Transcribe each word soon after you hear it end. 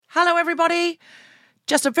Hello, everybody.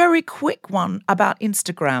 Just a very quick one about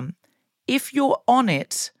Instagram. If you're on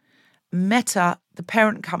it, Meta, the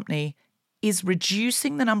parent company, is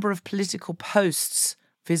reducing the number of political posts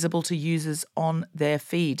visible to users on their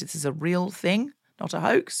feed. This is a real thing, not a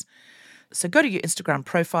hoax. So go to your Instagram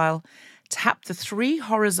profile, tap the 3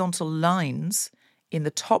 horizontal lines in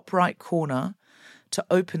the top right corner to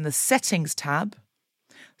open the Settings tab,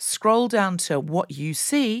 scroll down to What You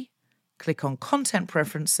See, click on Content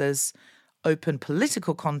Preferences, open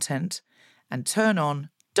Political Content, and turn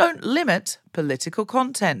on Don't Limit Political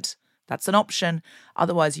Content. That's an option.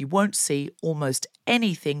 Otherwise, you won't see almost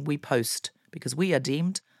anything we post because we are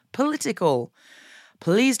deemed political.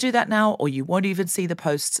 Please do that now, or you won't even see the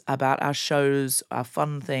posts about our shows, our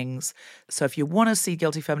fun things. So if you want to see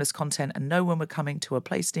Guilty Feminist content and know when we're coming to a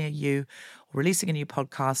place near you or releasing a new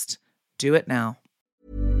podcast, do it now.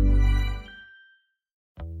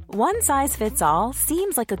 One size fits all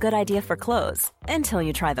seems like a good idea for clothes until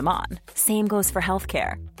you try them on. Same goes for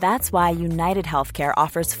healthcare. That's why United Healthcare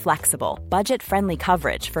offers flexible, budget-friendly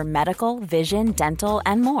coverage for medical, vision, dental,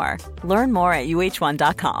 and more. Learn more at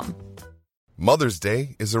uh1.com. Mother's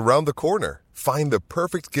Day is around the corner. Find the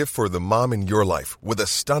perfect gift for the mom in your life with a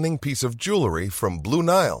stunning piece of jewelry from Blue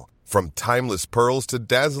Nile. From timeless pearls to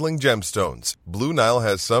dazzling gemstones, Blue Nile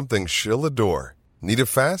has something she'll adore. Need it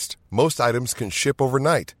fast? Most items can ship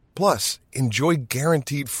overnight. Plus, enjoy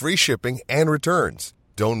guaranteed free shipping and returns.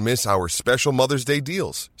 Don't miss our special Mother's Day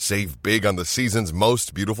deals. Save big on the season's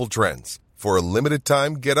most beautiful trends. For a limited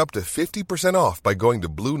time, get up to 50% off by going to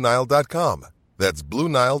BlueNile.com. That's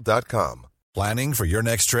BlueNile.com. Planning for your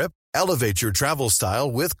next trip? Elevate your travel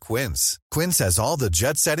style with Quince. Quince has all the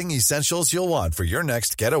jet-setting essentials you'll want for your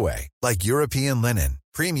next getaway, like European linen,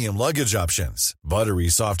 premium luggage options, buttery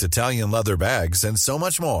soft Italian leather bags, and so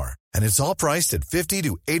much more. And it's all priced at 50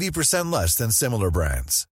 to 80% less than similar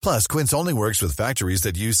brands. Plus, Quince only works with factories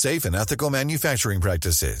that use safe and ethical manufacturing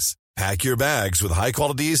practices. Pack your bags with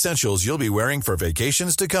high-quality essentials you'll be wearing for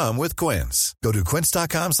vacations to come with Quince. Go to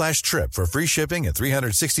quince.com/trip for free shipping and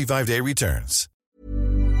 365-day returns.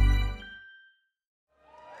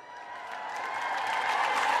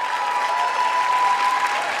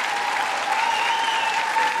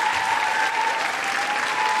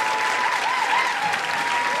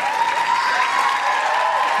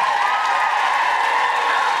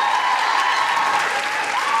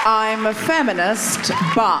 I'm a feminist,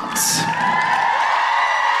 but...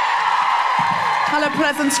 Hello,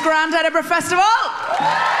 Pleasance Grand Edinburgh Festival!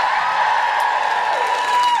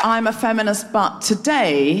 I'm a feminist, but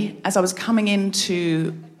today, as I was coming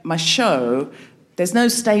into my show, there's no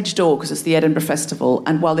stage door because it's the Edinburgh Festival,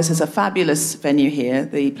 and while this is a fabulous venue here,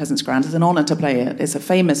 the Pleasance Grand, it's an honour to play it. It's a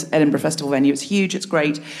famous Edinburgh Festival venue. It's huge, it's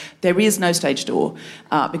great. There is no stage door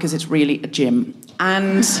because it's really a gym.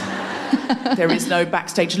 And... there is no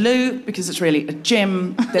backstage loo because it's really a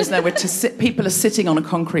gym. There's nowhere to sit. People are sitting on a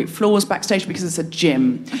concrete floors backstage because it's a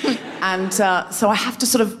gym. And so I have to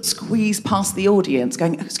sort of squeeze past the audience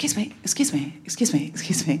going, excuse me.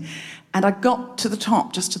 And I got to the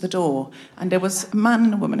top, just to the door, and there was a man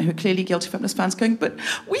and a woman who are clearly Guilty Feminist fans going, but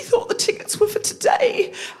we thought the tickets were for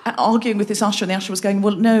today. And arguing with this usher, and the usher was going,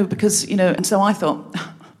 well, no, because, and so I thought,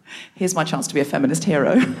 here's my chance to be a feminist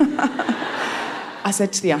hero. I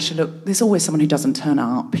said to the usher, look, there's always someone who doesn't turn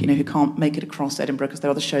up, who can't make it across Edinburgh because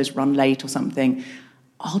their other shows run late or something.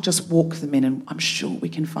 I'll just walk them in and I'm sure we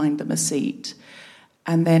can find them a seat.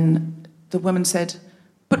 And then the woman said,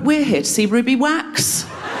 but we're here to see Ruby Wax.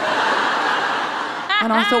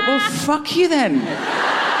 And I thought, well, fuck you then.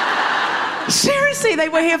 Seriously, they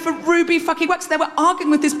were here for Ruby fucking Wax. They were arguing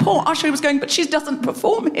with this poor usher who was going, but she doesn't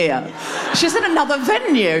perform here. She's in another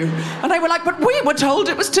venue. And they were like, but we were told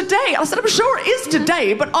it was today. I said, I'm sure it is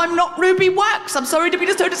today, but I'm not Ruby Wax. I'm sorry to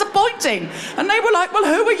be so disappointing. And they were like, well,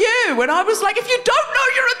 who are you? And I was like, if you don't know,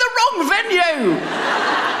 you're in the wrong venue.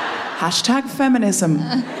 Hashtag feminism.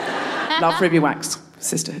 Love Ruby Wax.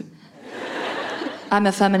 Sisterhood. I'm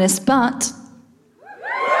a feminist, but...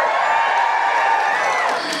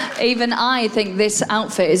 even I think this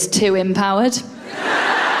outfit is too empowered.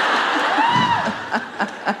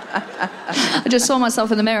 I just saw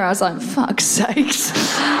myself in the mirror. I was like, fuck's sakes.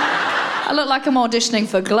 I look like I'm auditioning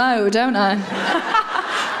for Glow, don't I?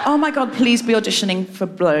 Oh my God, please be auditioning for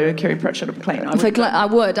Blow, Kiri Pritchard-McLean. I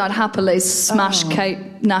would. I'd happily smash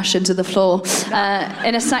Kate Nash into the floor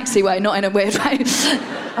in a sexy way, not in a weird way.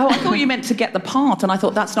 Oh, I thought you meant to get the part, and I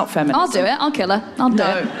thought that's not feminist. I'll do it. I'll kill her. I'll do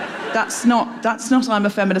it. That's not I'm a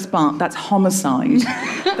feminist, but that's homicide.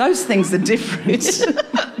 Those things are different.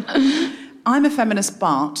 I'm a feminist,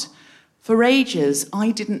 but for ages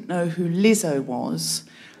I didn't know who Lizzo was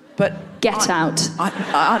But Get out.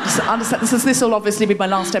 I understand. This will obviously be my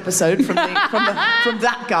last episode from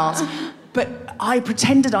that gasp. But I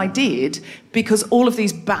pretended I did because all of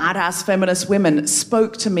these badass feminist women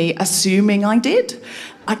spoke to me assuming I did.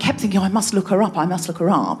 I kept thinking, I must look her up,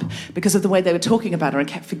 because of the way they were talking about her. I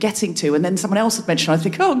kept forgetting to. And then someone else had mentioned her. I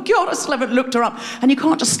think, oh, God, I still haven't looked her up. And you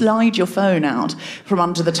can't just slide your phone out from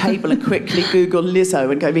under the table and quickly Google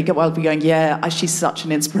Lizzo and be going, yeah, she's such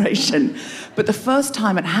an inspiration. But the first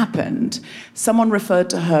time it happened, someone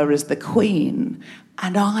referred to her as the Queen.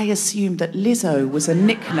 And I assumed that Lizzo was a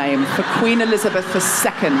nickname for Queen Elizabeth II.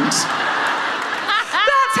 That's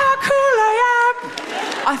how cool I am.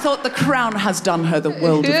 I thought the crown has done her the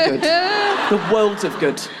world of good. The world of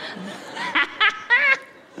good.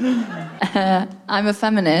 I'm a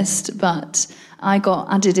feminist, but I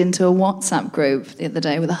got added into a WhatsApp group the other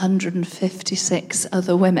day with 156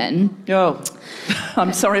 other women. Oh,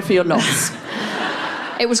 I'm sorry for your loss.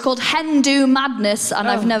 It was called Hen Do Madness, and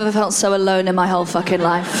I've never felt so alone in my whole fucking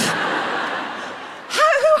life.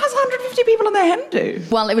 Who has 150 people on their hen do?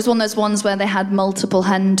 Well, it was one of those ones where they had multiple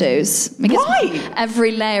hen dos. Why?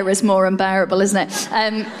 Every layer is more unbearable, isn't it?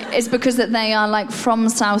 It's because that they are like from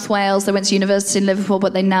South Wales. They went to university in Liverpool,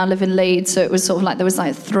 but they now live in Leeds. So it was sort of like there was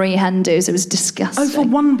like 3 hen dos. It was disgusting. Oh, for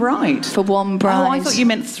one bride? For one bride. Oh, I thought you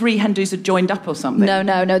meant 3 hen dos had joined up or something.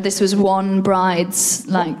 No. This was one bride's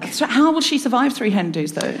like. So how will she survive 3 hen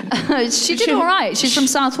dos though? she did all right. She's from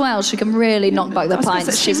South Wales. She can really knock back the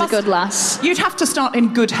pints. She's a good lass. You'd have to start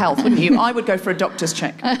in good health, wouldn't you? I would go for a doctor's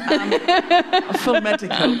check. A full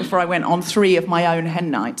medical before I went on 3 of my own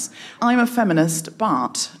hen nights. I'm a feminist,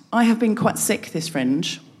 but I have been quite sick this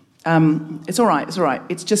fringe. It's all right.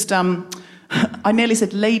 It's just, I nearly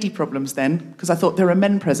said lady problems then, because I thought there are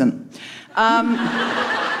men present.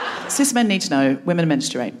 Cis men need to know women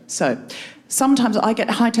menstruate. So sometimes I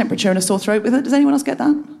get high temperature and a sore throat with it. Does anyone else get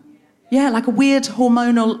that? Yeah, like a weird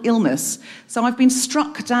hormonal illness. So I've been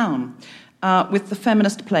struck down with the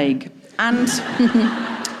feminist plague.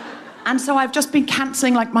 And so I've just been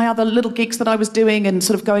cancelling like my other little gigs that I was doing and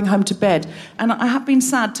sort of going home to bed. And I have been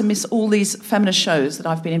sad to miss all these feminist shows that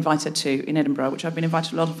I've been invited to in Edinburgh, which I've been invited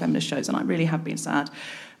to a lot of feminist shows, and I really have been sad.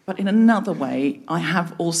 But in another way, I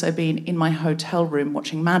have also been in my hotel room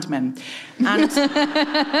watching Mad Men. And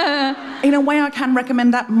in a way, I can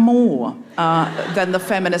recommend that more than the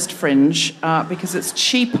feminist fringe because it's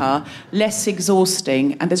cheaper, less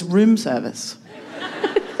exhausting, and there's room service.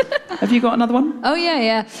 Have you got another one? Oh,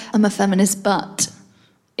 yeah. I'm a feminist, but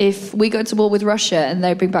if we go to war with Russia and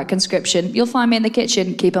they bring back conscription, you'll find me in the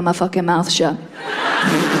kitchen keeping my fucking mouth shut. Are we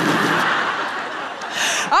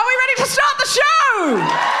ready to start the show?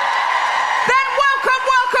 Then welcome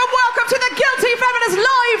to the Guilty Feminist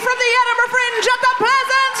live from the Edinburgh Fringe at the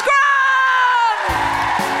Pleasance Grand!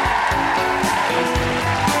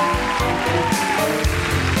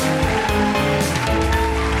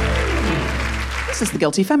 This is The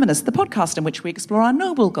Guilty Feminist, the podcast in which we explore our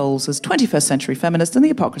noble goals as 21st century feminists and the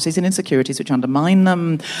hypocrisies and insecurities which undermine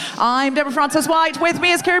them. I'm Deborah Frances White, with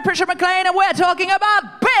me is Kiri Pritchard-McLean, and we're talking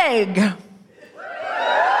about Big!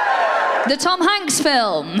 The Tom Hanks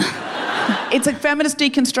film. It's a feminist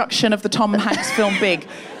deconstruction of the Tom Hanks film Big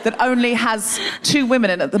that only has 2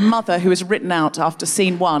 women in it. The mother, who is written out after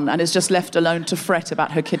scene 1 and is just left alone to fret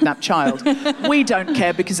about her kidnapped child. We don't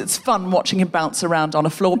care because it's fun watching him bounce around on a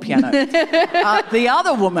floor piano. The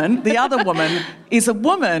other woman is a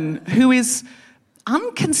woman who is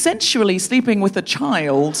unconsensually sleeping with a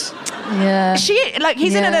child. Yeah.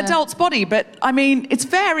 He's in an adult's body, but I mean, it's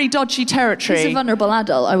very dodgy territory. He's a vulnerable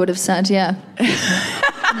adult, I would have said, yeah.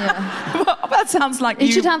 Yeah. Well, that sounds like you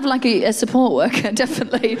should have like a support worker,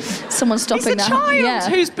 definitely. Someone stopping that. He's a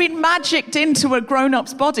child who's been magicked into a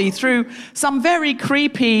grown-up's body through some very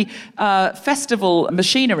creepy festival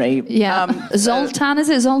machinery. Yeah. Zoltan, is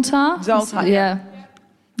it Zoltar? Zoltar. Yeah.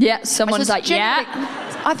 Yeah, someone's like, yeah.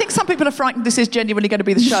 I think some people are frightened this is genuinely going to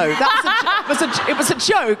be the show. It was a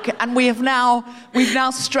joke, and we've now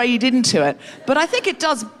strayed into it. But I think it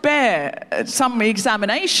does bear some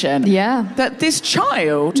examination. Yeah. That this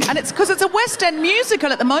child, and it's because it's a West End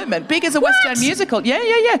musical at the moment. Big is a West End musical.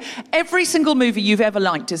 Yeah. Every single movie you've ever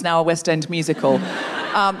liked is now a West End musical.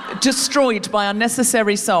 Destroyed by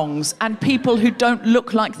unnecessary songs and people who don't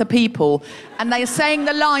look like the people. And they are saying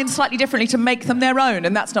the lines slightly differently to make them their own,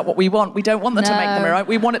 and that's not what we want. We don't want them to make them their own.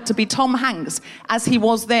 We want it to be Tom Hanks, as he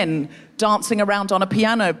was then, dancing around on a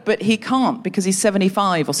piano, but he can't because he's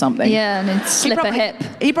 75 or something. Yeah, and it's slip a hip.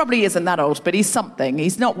 He probably isn't that old, but he's something.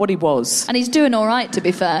 He's not what he was. And he's doing all right, to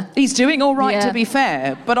be fair. He's doing all right, to be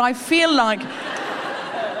fair, but I feel like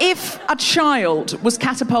if a child was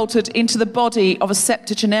catapulted into the body of a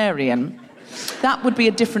septuagenarian, that would be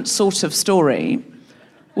a different sort of story,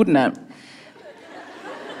 wouldn't it?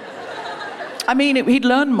 I mean, he'd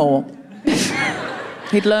learn more.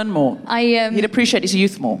 He'd learn more. He'd appreciate his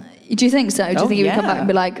youth more. Do you think so? Do you think he would come back and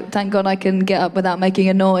be like, thank God I can get up without making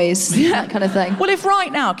a noise? That kind of thing. Well, if right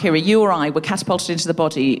now, Kiri, you or I were catapulted into the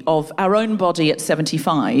body of our own body at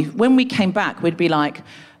 75, when we came back, we'd be like,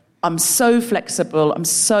 I'm so flexible, I'm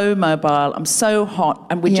so mobile, I'm so hot,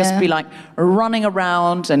 and we'd just be like running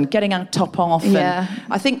around and getting our top off. Yeah.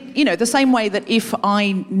 And I think, you know, the same way that if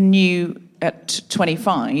I knew at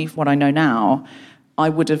 25 what I know now, I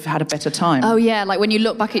would have had a better time. Oh, yeah, like when you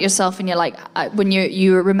look back at yourself and you're like, when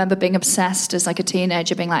you remember being obsessed as like a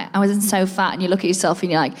teenager, being like, I wasn't so fat, and you look at yourself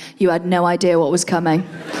and you're like, you had no idea what was coming.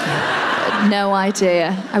 No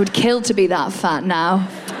idea. I would kill to be that fat now.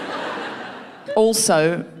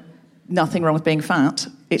 Also, nothing wrong with being fat.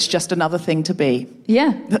 It's just another thing to be.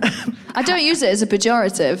 Yeah. I don't use it as a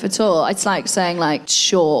pejorative at all. It's like saying like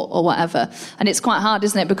short or whatever. And it's quite hard,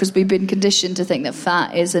 isn't it? Because we've been conditioned to think that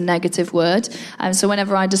fat is a negative word. And so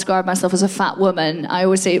whenever I describe myself as a fat woman, I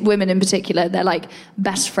always say, women in particular, their like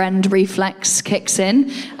best friend reflex kicks in.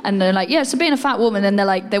 And they're like, yeah, so being a fat woman, and they're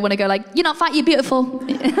like, they want to go like, you're not fat, you're beautiful.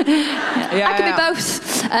 I can be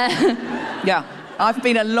both. Yeah. I've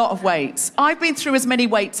been a lot of weights. I've been through as many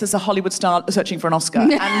weights as a Hollywood star searching for an Oscar.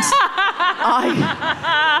 And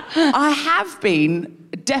I have been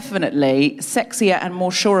definitely sexier and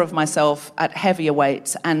more sure of myself at heavier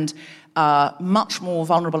weights, and much more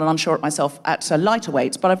vulnerable and unsure of myself at lighter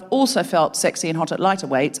weights. But I've also felt sexy and hot at lighter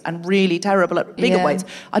weights and really terrible at bigger weights.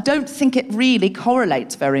 I don't think it really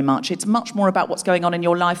correlates very much. It's much more about what's going on in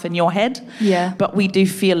your life and your head. Yeah. But we do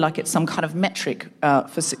feel like it's some kind of metric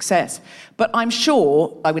for success. But I'm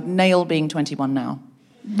sure I would nail being 21 now.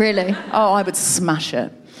 Really? Oh, I would smash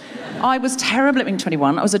it. I was terrible at being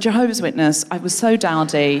 21. I was a Jehovah's Witness. I was so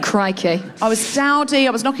dowdy. Crikey. I was dowdy.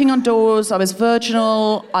 I was knocking on doors. I was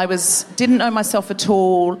virginal. Didn't know myself at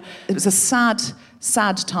all. It was a sad,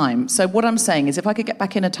 sad time. So what I'm saying is, if I could get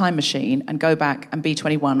back in a time machine and go back and be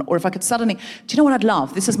 21, or if I could suddenly... Do you know what I'd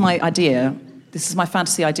love? This is my idea. This is my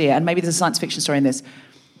fantasy idea, and maybe there's a science fiction story in this.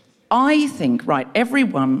 I think, right,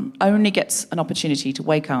 everyone only gets an opportunity to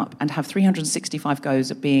wake up and have 365 goes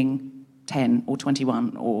at being 10 or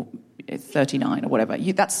 21 or 39 or whatever.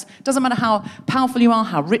 Doesn't matter how powerful you are,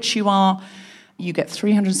 how rich you are, you get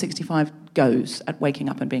 365 goes at waking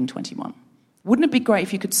up and being 21. Wouldn't it be great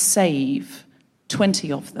if you could save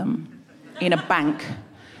 20 of them in a bank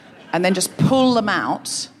and then just pull them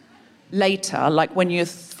out later, like when you're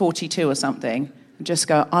 42 or something, and just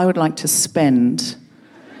go, I would like to spend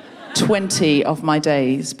 20 of my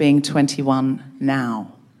days being 21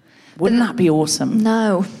 now. Wouldn't that be awesome?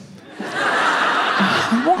 No.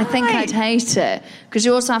 I think I'd hate it, because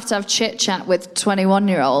you also have to have chit-chat with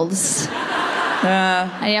 21-year-olds.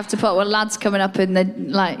 And you have to put, lads coming up in the,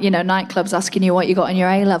 nightclubs asking you what you got in your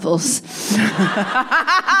A-levels.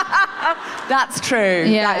 That's true.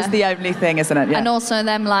 Yeah. That is the only thing, isn't it? Yeah. And also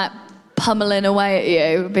them, pummeling away at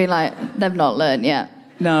you, being like, they've not learned yet.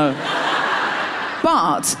 No.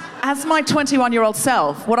 But as my 21-year-old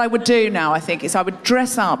self, what I would do now, I think, is I would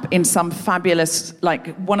dress up in some fabulous,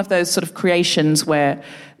 one of those sort of creations where,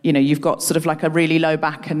 you've got sort of like a really low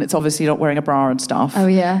back and it's obviously not wearing a bra and stuff. Oh,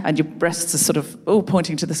 yeah. And your breasts are sort of all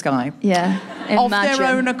pointing to the sky. Yeah. Of their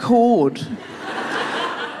own accord.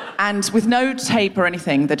 And with no tape or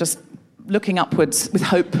anything, they're just looking upwards with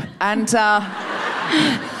hope. And...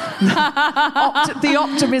 the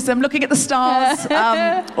optimism, looking at the stars,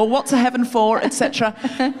 or what's a heaven for, etc.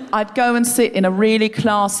 I'd go and sit in a really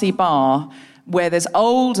classy bar where there's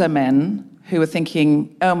older men who are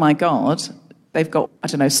thinking, oh my God, they've got,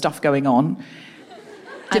 stuff going on.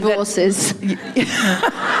 Divorces.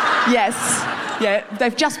 Yes. Yeah,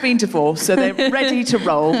 they've just been divorced, so they're ready to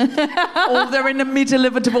roll. Or they're in the middle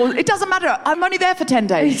of a divorce. It doesn't matter. I'm only there for 10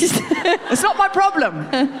 days. It's not my problem.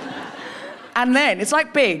 And then, it's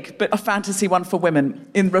like Big, but a fantasy one for women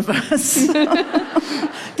in reverse.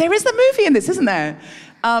 There is the movie in this, isn't there?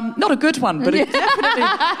 Not a good one, but it's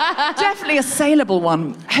definitely a saleable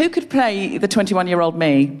one. Who could play the 21-year-old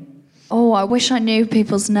me? Oh, I wish I knew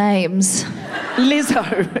people's names. Lizzo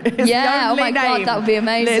is the oh only my name. God, that would be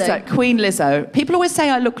amazing. Lizzo, Queen Lizzo. People always say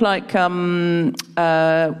I look like,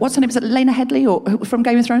 what's her name? Is it Lena Headey from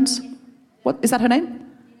Game of Thrones? What, is that her name?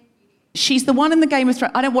 She's the one in the Game of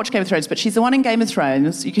Thrones. I don't watch Game of Thrones, but she's the one in Game of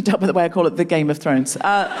Thrones. You can tell by the way I call it the Game of Thrones.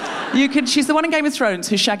 She's the one in Game of Thrones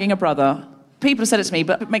who's shagging a brother. People have said it to me,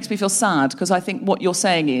 but it makes me feel sad because I think what you're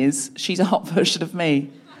saying is she's a hot version of me.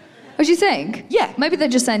 What do you think? Yeah. Maybe they're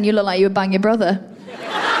just saying you look like you would bang your brother.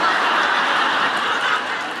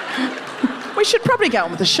 Well, We should probably get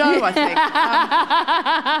on with the show, I think.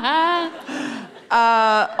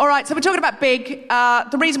 All right, so we're talking about big.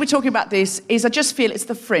 The reason we're talking about this is I just feel it's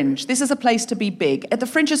the Fringe. This is a place to be big. At the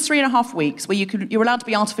Fringe is 3.5 weeks where you're allowed to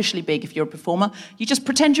be artificially big if you're a performer. You just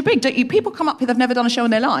pretend you're big, don't you? People come up here, they've never done a show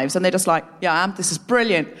in their lives, and they're just like, yeah, this is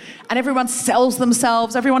brilliant. And everyone sells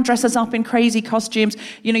themselves. Everyone dresses up in crazy costumes.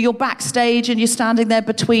 You know, you're backstage and you're standing there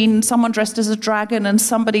between someone dressed as a dragon and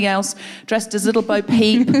somebody else dressed as Little Bo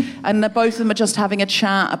Peep, and both of them are just having a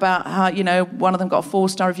chat about how, you know, one of them got a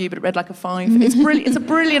 4-star review but it read like a 5. It's brilliant. It's a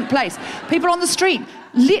brilliant place. People on the street,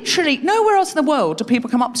 literally, nowhere else in the world do people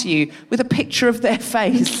come up to you with a picture of their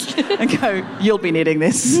face and go, you'll be needing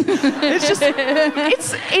this. It's just,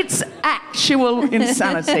 it's actual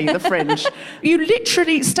insanity, the Fringe. You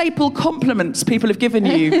literally staple compliments people have given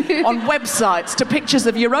you on websites to pictures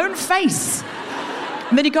of your own face.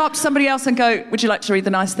 And then you go up to somebody else and go, would you like to read the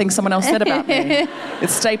nice thing someone else said about me?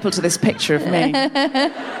 It's stapled to this picture of me.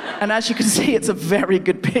 And as you can see, it's a very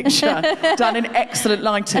good picture, done in excellent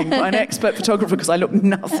lighting by an expert photographer, because I look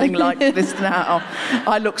nothing like this now.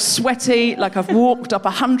 I look sweaty, like I've walked up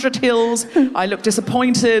 100 hills. I look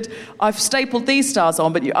disappointed. I've stapled these stars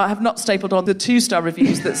on, but I have not stapled on the 2-star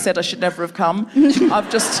reviews that said I should never have come.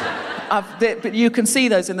 But you can see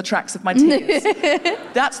those in the tracks of my tears.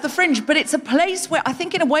 That's the Fringe. But it's a place where I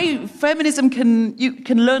think, in a way, feminism you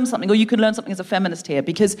can learn something, or you can learn something as a feminist here,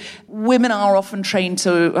 because women are often trained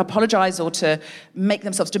to apologise or to make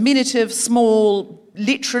themselves diminutive, small,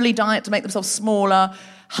 literally diet to make themselves smaller,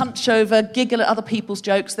 hunch over, giggle at other people's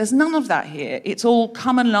jokes. There's none of that here. It's all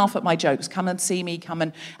come and laugh at my jokes, come and see me,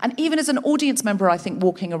 and even as an audience member, I think,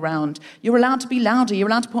 walking around, you're allowed to be louder, you're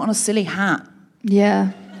allowed to put on a silly hat.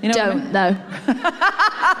 Yeah. You know Don't, though.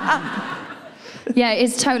 Yeah,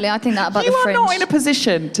 it's totally, I think that about the Fringe. You are not in a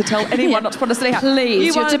position to tell anyone not to put on a silly hat.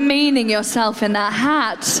 Please, you're demeaning yourself in that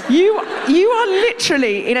hat. You are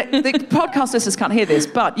literally, the podcast listeners can't hear this,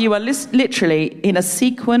 but you are literally in a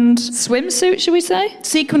sequined... Swimsuit, should we say?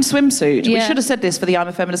 Sequined swimsuit. Yeah. We should have said this for the I'm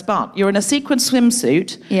a Feminist but. You're in a sequined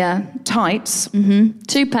swimsuit. Yeah. Tights. Mm-hmm.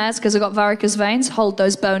 2 pairs, because I've got varicose veins. Hold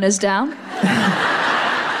those boners down.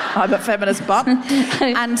 I'm a feminist butt.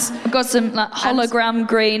 And I've got some hologram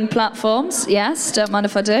green platforms. Yes, don't mind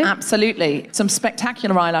if I do. Absolutely. Some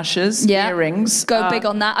spectacular eyelashes, earrings. Go big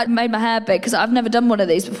on that. I made my hair big because I've never done one of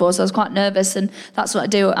these before, so I was quite nervous, and that's what I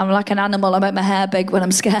do. I'm like an animal. I make my hair big when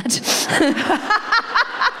I'm scared.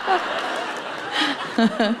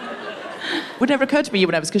 Would never occur to me you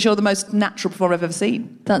were nervous, because you're the most natural performer I've ever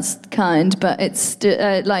seen. That's kind, but it's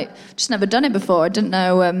just never done it before. I didn't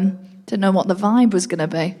know what the vibe was going to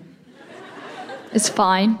be. It's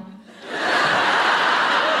fine.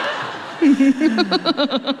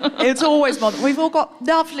 It's always modern. We've all got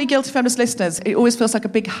lovely Guilty Feminist listeners. It always feels like a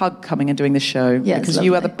big hug coming and doing this show. Yeah, because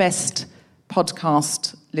you are the best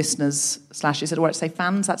podcast listeners / is it all right to say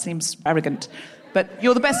fans? That seems arrogant. But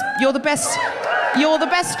you're the best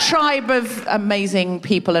tribe of amazing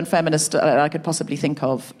people and feminists I could possibly think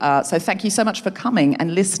of. So thank you so much for coming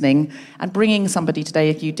and listening and bringing somebody today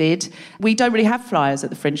if you did. We don't really have flyers at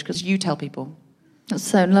the Fringe because you tell people. That's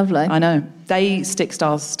so lovely. I know. They stick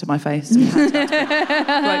stars to my face. Bring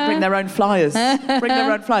their own flyers.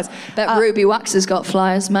 Bet Ruby Wax has got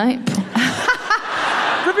flyers, mate.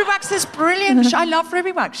 Ruby Wax is brilliant. I love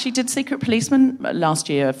Ruby Wax. She did Secret Policeman last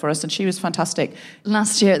year for us, and she was fantastic.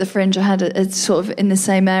 Last year at the Fringe, I had a sort of in the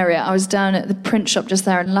same area. I was down at the print shop just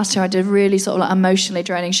there, and last year I did a really sort of like emotionally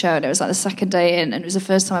draining show, and it was like the second day in, and it was the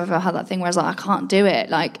first time I've ever had that thing where I was like, I can't do it.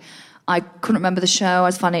 Like, I couldn't remember the show. I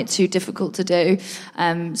was finding it too difficult to do.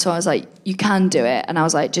 So I was like, you can do it. And I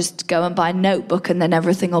was like, just go and buy a notebook and then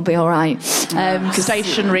everything will be all right.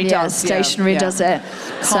 Stationery does. Stationery does it.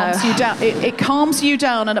 Calms you down. It calms you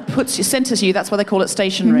down and it centres you. That's why they call it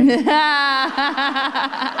stationery.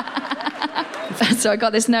 So I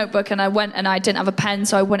got this notebook and I went and I didn't have a pen,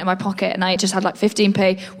 so I went in my pocket and I just had like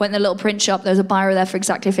 15p. Went in the little print shop. There was a biro there for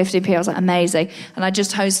exactly 15p. I was like, amazing. And I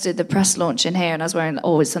just hosted the press launch in here and I was wearing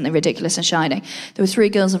always something ridiculous and shiny. There were 3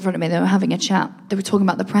 girls in front of me. They were having a chat. They were talking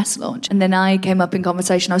about the press launch. And then I came up in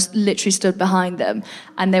conversation. I was literally stood behind them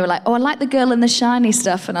and they were like, oh, I like the girl in the shiny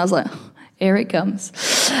stuff. And I was like, here it comes.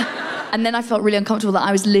 And then I felt really uncomfortable that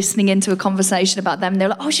I was listening into a conversation about them. And they were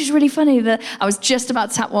like, oh, she's really funny. I was just about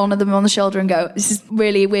to tap one of them on the shoulder and go, this is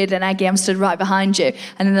really weird and eggy. I'm stood right behind you.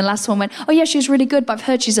 And then the last one went, oh, yeah, she was really good, but I've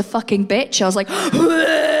heard she's a fucking bitch. I was like,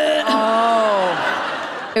 oh.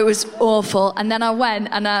 It was awful. And then I went,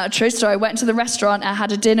 and true story, I went to the restaurant, I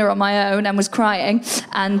had a dinner on my own and was crying.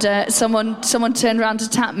 And someone turned around to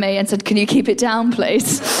tap me and said, can you keep it down,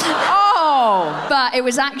 please? Oh! Oh! But it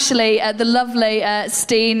was actually the lovely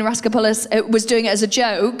Steen Raskopoulos was doing it as a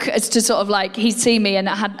joke, as to sort of like, he'd seen me and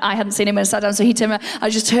I hadn't seen him when I sat down, so he turned around, I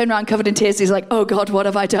just turned around covered in tears. He's like, oh God, what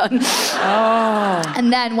have I done? Oh.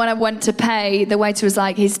 And then when I went to pay, the waiter was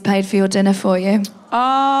like, he's paid for your dinner for you.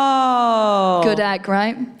 Oh. Good egg,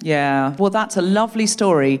 right? Yeah. Well, that's a lovely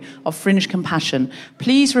story of fringe compassion.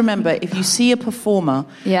 Please remember, if you see a performer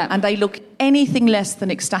and they look anything less than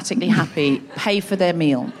ecstatically happy, pay for their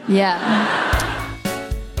meal. Yeah.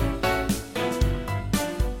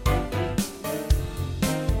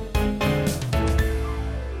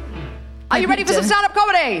 Are you ready for some stand-up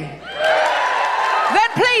comedy? Then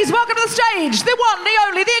please welcome to the stage the one, the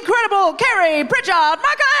only, the incredible Kiri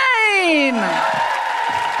Pritchard-McLean!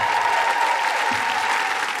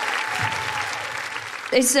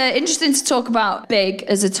 It's interesting to talk about big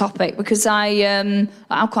as a topic because I'm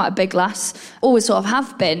quite a big lass, always sort of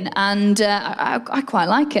have been, and I quite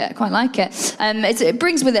like it. It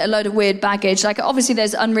brings with it a load of weird baggage. Like, obviously,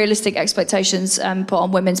 there's unrealistic expectations put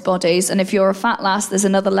on women's bodies, and if you're a fat lass, there's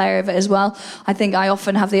another layer of it as well. I think I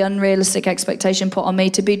often have the unrealistic expectation put on me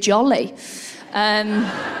to be jolly. That's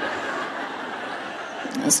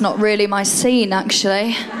not really my scene,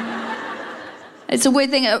 actually. It's a weird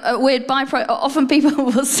thing, a weird byproduct. Often people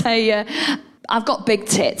will say, I've got big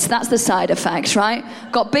tits. That's the side effect, right?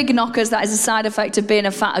 Got big knockers. That is a side effect of being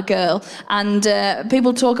a fatter girl. And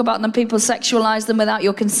people talk about them. People sexualise them without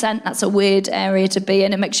your consent. That's a weird area to be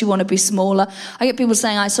in. It makes you want to be smaller. I get people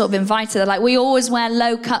saying I sort of invited. They're like, we always wear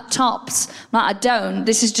low-cut tops. I'm like, I don't.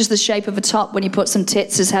 This is just the shape of a top when you put some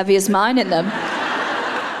tits as heavy as mine in them.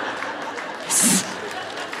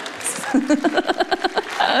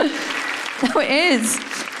 No, it is.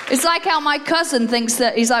 It's like how my cousin thinks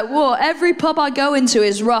that, he's like, whoa, every pub I go into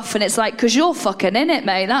is rough. And it's like, because you're fucking in it,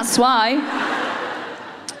 mate. That's why.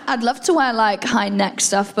 I'd love to wear, like, high neck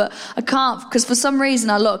stuff, but I can't, because for some reason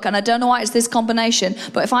I look, and I don't know why it's this combination,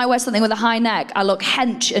 but if I wear something with a high neck, I look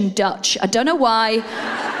hench and Dutch. I don't know why.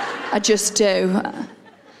 I just do.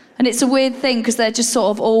 And it's a weird thing because they're just sort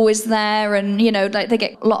of always there and, you know, like they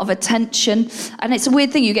get a lot of attention. And it's a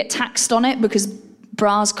weird thing, you get taxed on it because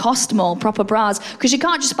bras cost more, proper bras, because you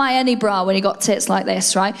can't just buy any bra when you got tits like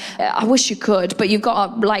this, right? I wish you could, but you've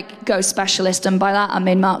got to, like, go specialist, and by that I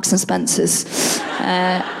mean Marks and Spencer's.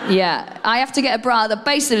 Yeah, I have to get a bra that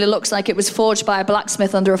basically looks like it was forged by a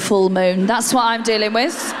blacksmith under a full moon. That's what I'm dealing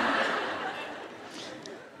with.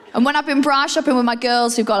 And when I've been bra shopping with my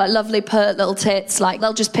girls who've got like lovely pert little tits, like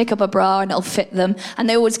they'll just pick up a bra and it'll fit them. And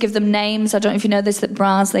they always give them names. I don't know if you know this, that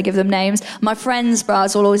bras, they give them names. My friends'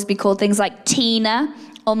 bras will always be called things like Tina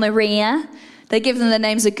or Maria. They give them the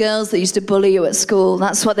names of girls that used to bully you at school.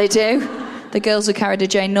 That's what they do. The girls who carried a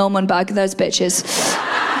Jane Norman bag, those bitches.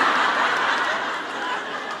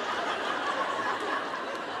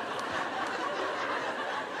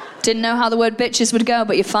 Didn't know how the word bitches would go,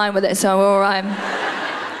 but you're fine with it, so all right.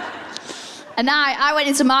 And I went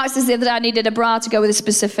into Marks the other day. I needed a bra to go with a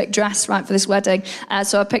specific dress, right, for this wedding.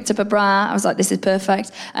 So I picked up a bra. I was like, this is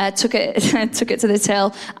perfect. Took it to the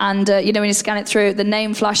till. And, you know, when you scan it through, the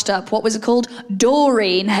name flashed up. What was it called?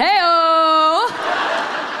 Doreen. Hey-oh!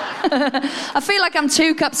 I feel like I'm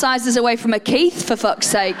 2 cup sizes away from a Keith, for fuck's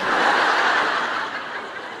sake.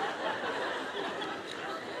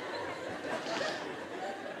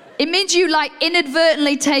 It means you, like,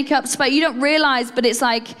 inadvertently take up space. You don't realise, but it's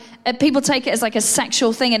like... people take it as like a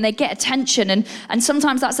sexual thing and they get attention, and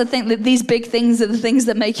sometimes that's the thing, that these big things are the things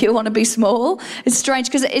that make you want to be small. It's strange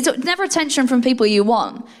because it's never attention from people you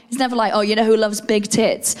want. It's never like, oh, you know who loves big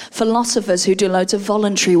tits? Philosophers who do loads of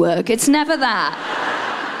voluntary work. It's never that.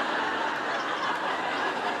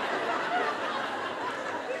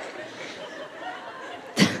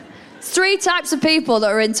 There's 3 types of people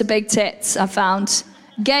that are into big tits, I found.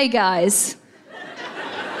 Gay guys.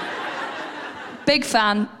 Big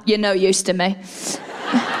fan, you're no use to me.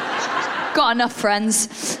 Got enough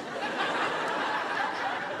friends.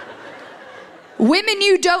 Women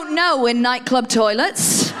you don't know in nightclub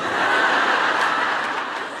toilets.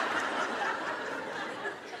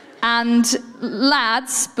 And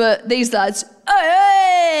lads, but these lads,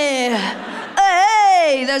 hey,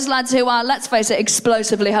 hey, those lads who are, let's face it,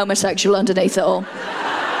 explosively homosexual underneath it all.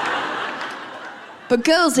 But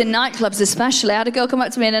girls in nightclubs especially. I had a girl come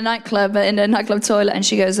up to me in a nightclub toilet, and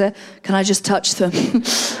she goes, can I just touch them?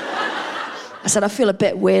 I said, I feel a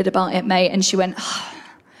bit weird about it, mate. And she went,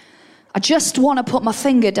 I just want to put my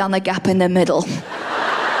finger down the gap in the middle.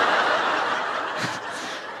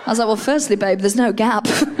 I was like, well, firstly, babe, there's no gap.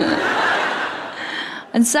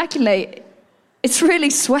 And secondly, it's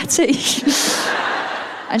really sweaty.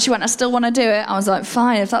 And she went, I still want to do it. I was like,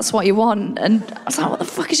 fine, if that's what you want. And I was like, what the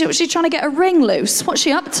fuck is she? Was she trying to get a ring loose? What's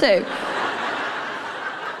she up to?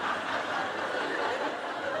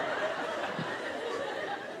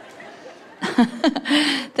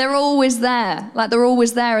 They're always there. Like, they're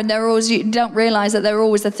always there, and they're always, you don't realise that they're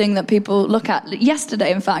always the thing that people look at.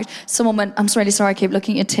 Yesterday, in fact, someone went, I'm really sorry I keep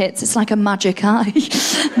looking at your tits. It's like a magic eye.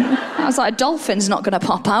 I was like, a dolphin's not going to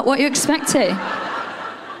pop out. What are you expecting?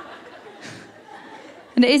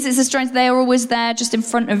 And it's a strange, they're always there just in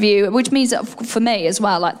front of you, which means that for me as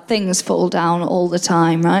well, like, things fall down all the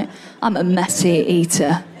time, right? I'm a messy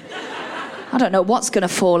eater. I don't know what's going to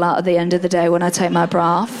fall out at the end of the day when I take my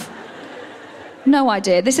bra off. No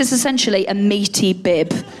idea. This is essentially a meaty bib.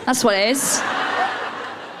 That's what it is.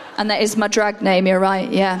 And that is my drag name, you're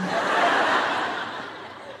right, yeah.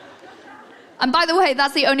 And by the way,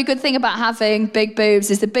 that's the only good thing about having big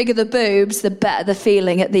boobs, is the bigger the boobs, the better the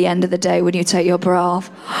feeling at the end of the day when you take your bra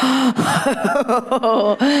off.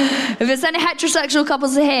 If there's any heterosexual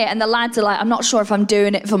couples here and the lads are like, I'm not sure if I'm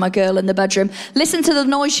doing it for my girl in the bedroom, listen to the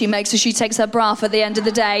noise she makes as she takes her bra off at the end of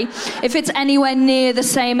the day. If it's anywhere near the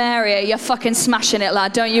same area, you're fucking smashing it,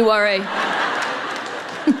 lad. Don't you worry.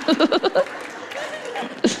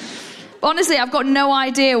 Honestly, I've got no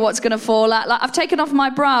idea what's going to fall out. Like, I've taken off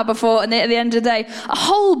my bra before, and at the end of the day, a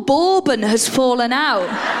whole bourbon has fallen out.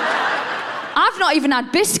 I've not even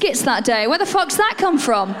had biscuits that day. Where the fuck's that come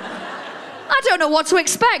from? I don't know what to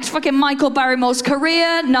expect. Fucking Michael Barrymore's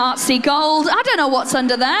career, Nazi gold. I don't know what's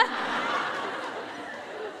under there.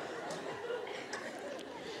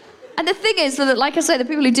 And the thing is that, like I say, the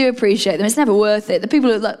people who do appreciate them, it's never worth it. The people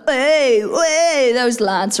who are like, hey, those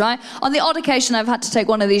lads, right? On the odd occasion, I've had to take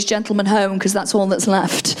one of these gentlemen home because that's all that's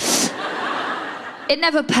left. It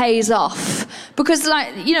never pays off. Because,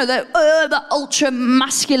 like, you know, the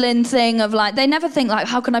ultra-masculine thing of, like, they never think, like,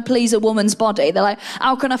 how can I please a woman's body? They're like,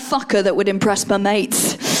 how can I fuck her that would impress my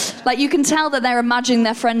mates? Like, you can tell that they're imagining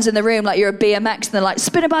their friends in the room like you're a BMX, and they're like,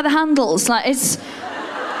 spin it by the handles. Like, it's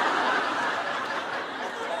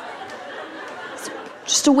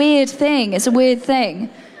just a weird thing. It's a weird thing.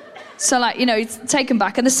 So, like, you know, you take them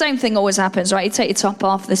back, and the same thing always happens, right? You take your top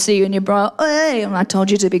off, they see you in your bra. Hey, and I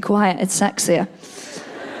told you to be quiet. It's sexier.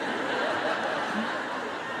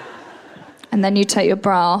 And then you take your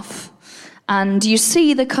bra off, and you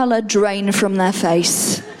see the colour drain from their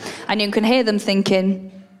face, and you can hear them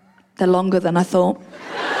thinking, they're longer than I thought.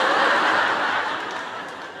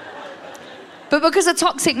 But because of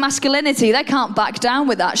toxic masculinity, they can't back down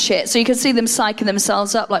with that shit. So you can see them psyching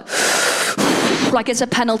themselves up like it's a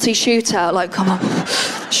penalty shootout. Like, come on,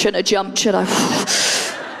 shouldn't have jumped, should I?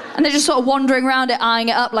 And they're just sort of wandering around it, eyeing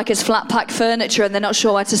it up like it's flat pack furniture, and they're not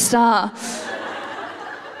sure where to start.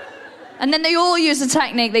 And then they all use a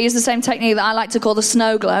technique. They use the same technique that I like to call the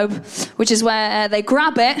snow globe, which is where they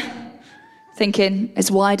grab it, thinking it's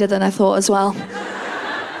wider than I thought as well.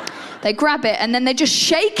 They grab it, and then they just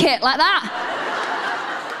shake it like that.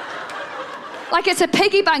 Like it's a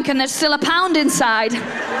piggy bank and there's still a pound inside.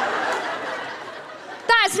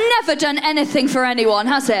 That's never done anything for anyone,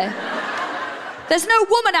 has it? There's no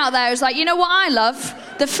woman out there who's like, you know what I love?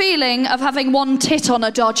 The feeling of having one tit on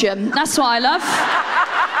a dodgem. That's what I love.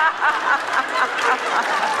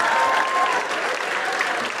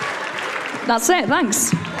 That's it,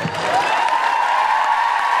 thanks.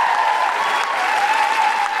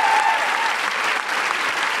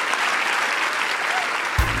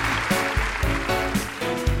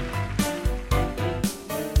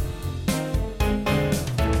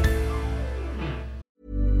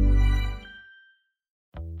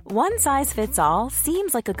 One size fits all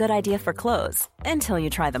seems like a good idea for clothes until you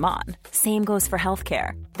try them on. Same goes for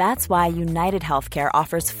healthcare. That's why United Healthcare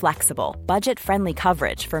offers flexible, budget-friendly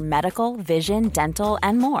coverage for medical, vision, dental,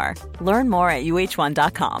 and more. Learn more at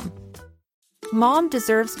uh1.com. Mom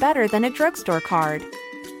deserves better than a drugstore card.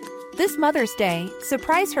 This Mother's Day,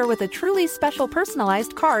 surprise her with a truly special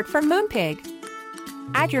personalized card from Moonpig.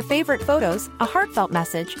 Add your favorite photos, a heartfelt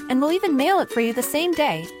message, and we'll even mail it for you the same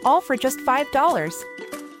day, all for just $5.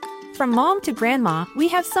 From mom to grandma, we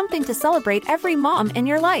have something to celebrate every mom in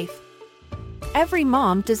your life. Every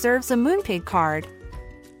mom deserves a Moonpig card.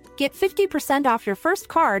 Get 50% off your first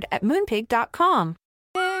card at Moonpig.com.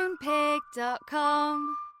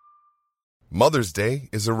 Moonpig.com. Mother's Day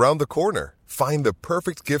is around the corner. Find the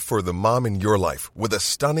perfect gift for the mom in your life with a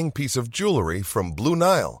stunning piece of jewelry from Blue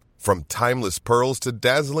Nile. From timeless pearls to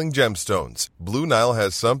dazzling gemstones, Blue Nile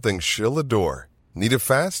has something she'll adore. Need it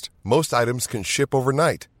fast? Most items can ship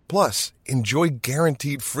overnight. Plus, enjoy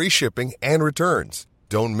guaranteed free shipping and returns.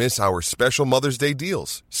 Don't miss our special Mother's Day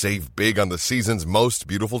deals. Save big on the season's most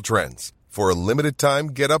beautiful trends. For a limited time,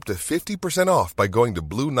 get up to 50% off by going to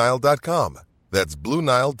BlueNile.com. That's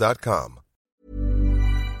BlueNile.com.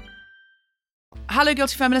 Hello,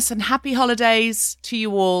 Guilty Feminists, and happy holidays to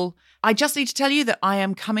you all. I just need to tell you that I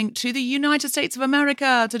am coming to the United States of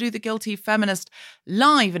America to do the Guilty Feminist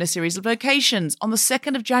live in a series of locations. On the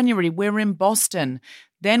 2nd of January, we're in Boston.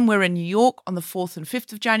 Then we're in New York on the 4th and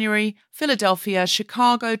 5th of January, Philadelphia,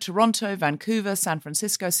 Chicago, Toronto, Vancouver, San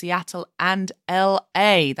Francisco, Seattle, and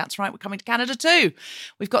LA. That's right, we're coming to Canada too.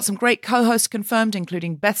 We've got some great co-hosts confirmed,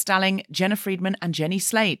 including Beth Stalling, Jenna Friedman, and Jenny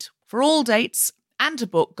Slate. For all dates and to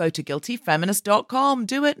book, go to guiltyfeminist.com.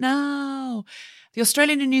 Do it now. The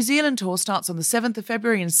Australian and New Zealand tour starts on the 7th of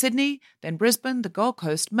February in Sydney, then Brisbane, the Gold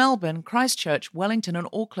Coast, Melbourne, Christchurch, Wellington and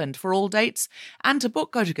Auckland. For all dates and to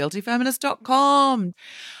book, go to guiltyfeminist.com.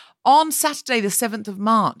 On Saturday, the 7th of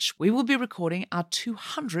March, we will be recording our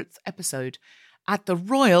 200th episode at the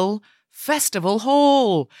Royal Festival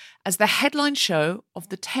Hall as the headline show of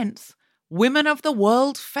the 10th Women of the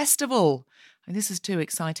World Festival. And this is too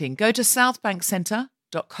exciting. Go to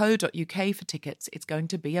southbankcentre.co.uk for tickets. It's going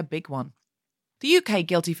to be a big one. The UK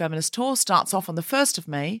Guilty Feminist Tour starts off on the 1st of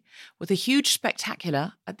May with a huge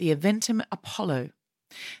spectacular at the Eventim Apollo.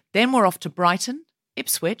 Then we're off to Brighton,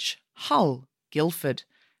 Ipswich, Hull, Guildford,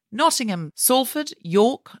 Nottingham, Salford,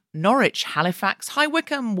 York, Norwich, Halifax, High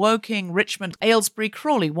Wycombe, Woking, Richmond, Aylesbury,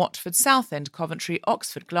 Crawley, Watford, Southend, Coventry,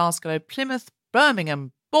 Oxford, Glasgow, Plymouth,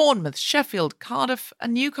 Birmingham, Bournemouth, Sheffield, Cardiff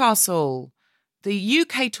and Newcastle. The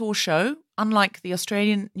UK tour show, unlike the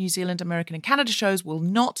Australian, New Zealand, American and Canada shows, will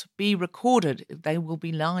not be recorded. They will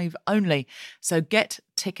be live only. So get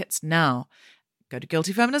tickets now. Go to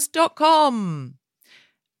guiltyfeminist.com.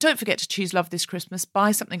 Don't forget to choose love this Christmas.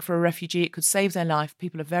 Buy something for a refugee. It could save their life.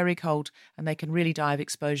 People are very cold and they can really die of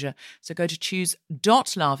exposure. So go to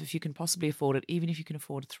choose.love if you can possibly afford it, even if you can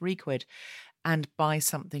afford £3, and buy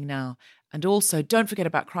something now. And also, don't forget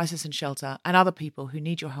about Crisis and Shelter and other people who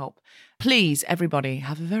need your help. Please, everybody,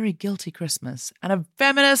 have a very guilty Christmas and a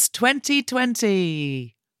feminist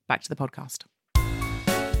 2020. Back to the podcast.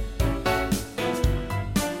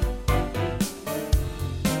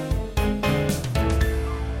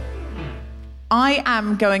 I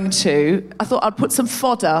thought I'd put some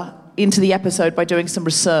fodder into the episode by doing some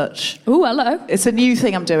research. Oh, hello. It's a new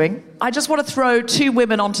thing I'm doing. I just want to throw two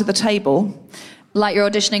women onto the table. Like you're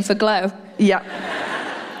auditioning for Glow? Yeah.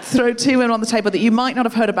 Throw two women on the table that you might not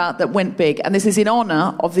have heard about that went big. And this is in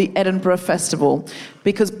honour of the Edinburgh Festival,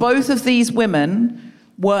 because both of these women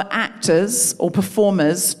were actors or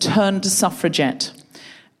performers turned suffragette.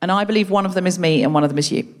 And I believe one of them is me and one of them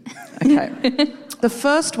is you. Okay. The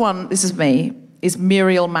first one, this is me, is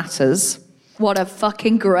Muriel Matters. What a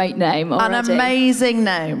fucking great name already. An amazing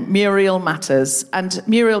name, Muriel Matters. And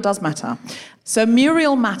Muriel does matter. So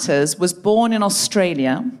Muriel Matters was born in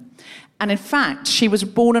Australia. And in fact, she was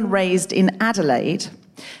born and raised in Adelaide.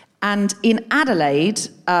 And in Adelaide,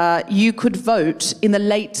 you could vote in the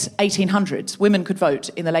late 1800s. Women could vote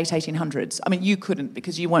in the late 1800s. I mean, you couldn't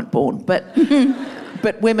because you weren't born, but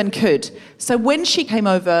but women could. So when she came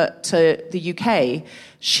over to the UK,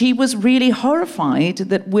 she was really horrified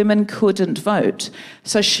that women couldn't vote.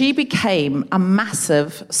 So she became a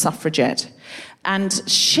massive suffragette. And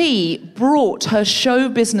she brought her show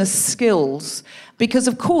business skills because,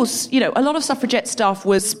 of course, you know, a lot of suffragette stuff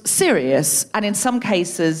was serious and in some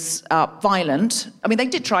cases violent. I mean, they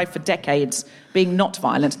did try for decades being not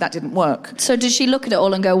violent. That didn't work. So did she look at it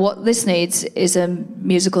all and go, what this needs is a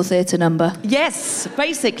musical theatre number? Yes,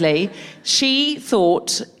 basically. She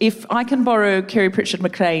thought, if I can borrow Kiri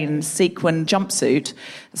Pritchard-McLean's sequin jumpsuit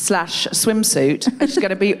 / swimsuit, it's going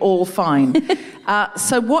to be all fine.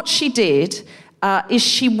 So what she did is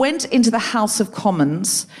she went into the House of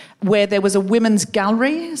Commons where there was a women's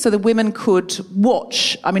gallery, so the women could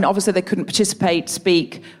watch. I mean, obviously they couldn't participate,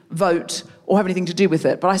 speak, vote, or have anything to do with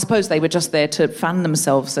it, but I suppose they were just there to fan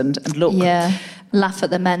themselves and look. Yeah, laugh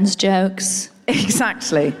at the men's jokes.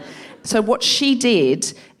 Exactly. So what she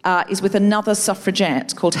did is with another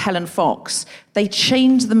suffragette called Helen Fox, they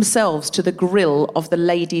chained themselves to the grill of the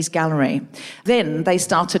ladies' gallery. Then they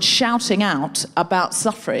started shouting out about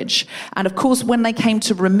suffrage. And of course, when they came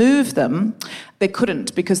to remove them, they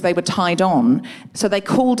couldn't because they were tied on. So they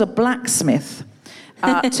called a blacksmith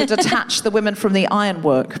to detach the women from the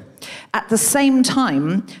ironwork. At the same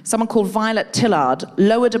time, someone called Violet Tillard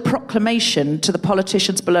lowered a proclamation to the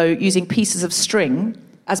politicians below using pieces of string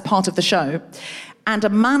as part of the show. And a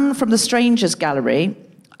man from the Strangers Gallery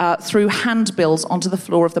threw handbills onto the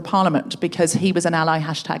floor of the Parliament because he was an ally,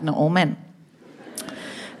 #NotAllMen.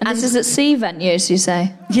 And this is at sea venues, you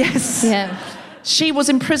say? Yes. Yeah. She was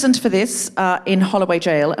imprisoned for this in Holloway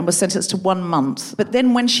Jail and was sentenced to 1 month. But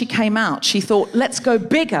then when she came out, she thought, let's go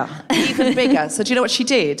bigger, even bigger. So do you know what she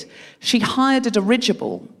did? She hired a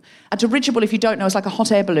dirigible. A dirigible, if you don't know, is like a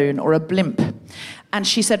hot air balloon or a blimp. And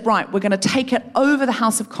she said, right, we're going to take it over the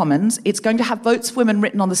House of Commons. It's going to have votes for women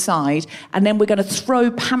written on the side. And then we're going to throw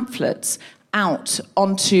pamphlets out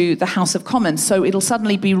onto the House of Commons. So it'll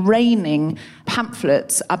suddenly be raining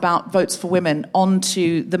pamphlets about votes for women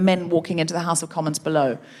onto the men walking into the House of Commons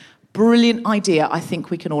below. Brilliant idea, I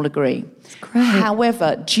think we can all agree. Great.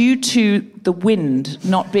 However, due to the wind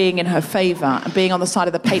not being in her favour and being on the side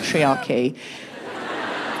of the patriarchy,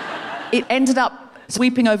 it ended up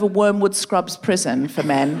sweeping over Wormwood Scrubs prison for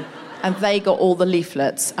men, and they got all the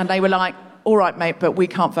leaflets, and they were like, all right, mate, but we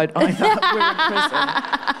can't vote either. We're in prison.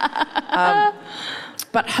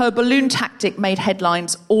 But her balloon tactic made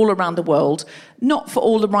headlines all around the world, not for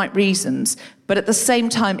all the right reasons, but at the same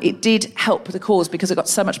time it did help the cause because it got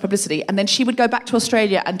so much publicity. And then she would go back to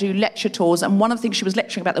Australia and do lecture tours, and one of the things she was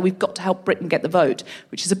lecturing about that we've got to help Britain get the vote,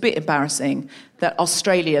 which is a bit embarrassing that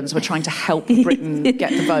Australians were trying to help Britain get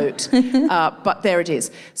the vote. But there it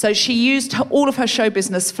is. So she used all of her show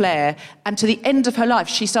business flair, and to the end of her life,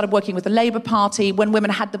 she started working with the Labour Party. When women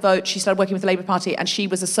had the vote, she started working with the Labour Party, and she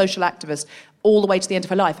was a social activist all the way to the end of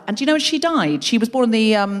her life. And do you know when she died? She was born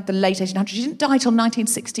in the late 1800s. She didn't die till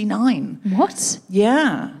 1969. What?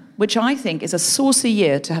 Yeah, which I think is a saucy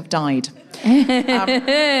year to have died.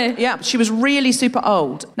 Yeah, she was really super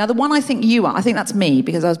old. Now, the one I think you are, I think that's me,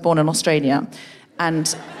 because I was born in Australia,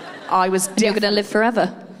 and I was... You're going to live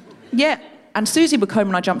forever. Yeah, and Susie would come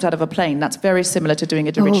when I jumped out of a plane. That's very similar to doing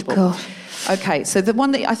a dirigible. Oh, God. Okay, so the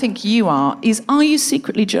one that I think you are you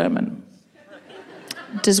secretly German?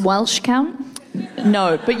 Does Welsh count?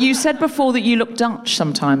 No, but you said before that you look Dutch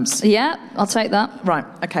sometimes. Yeah, I'll take that. Right,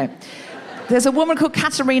 okay. There's a woman called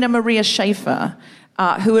Katharina Maria Schaefer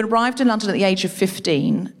who arrived in London at the age of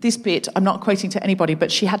 15. This bit, I'm not quoting to anybody,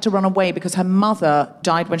 but she had to run away because her mother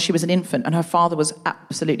died when she was an infant and her father was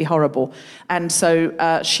absolutely horrible. And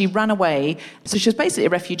so she ran away. So she was basically a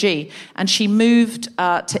refugee. And she moved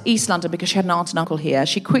to East London because she had an aunt and uncle here.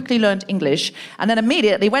 She quickly learned English and then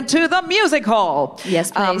immediately went to the music hall.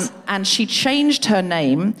 Yes, please. And she changed her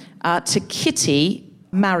name to Kitty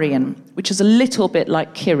Marion, which is a little bit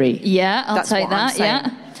like Kiri. Yeah, I'll take that, yeah.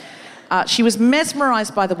 She was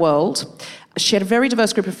mesmerised by the world. She had a very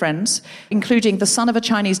diverse group of friends, including the son of a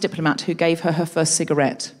Chinese diplomat who gave her first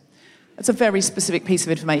cigarette. That's a very specific piece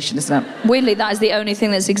of information, isn't it? Weirdly, that is the only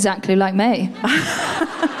thing that's exactly like me.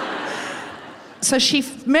 So she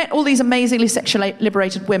met all these amazingly sexually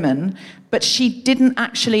liberated women, but she didn't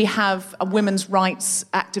actually have a women's rights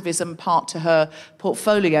activism part to her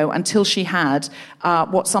portfolio until she had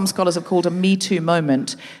what some scholars have called a Me Too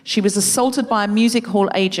moment. She was assaulted by a music hall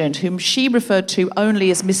agent whom she referred to only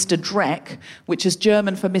as Mr. Dreck, which is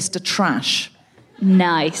German for Mr. Trash.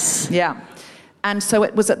 Nice. Yeah. And so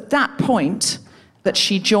it was at that point that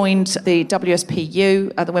she joined the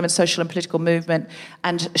WSPU, the Women's Social and Political Movement,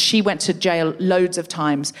 and she went to jail loads of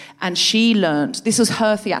times. And she learned, this was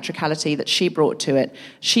her theatricality that she brought to it.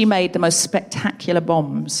 She made the most spectacular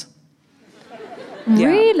bombs.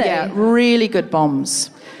 Really? Yeah, really good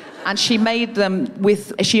bombs. And she made them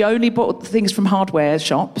she only bought things from hardware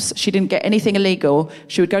shops. She didn't get anything illegal.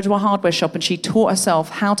 She would go to a hardware shop and she taught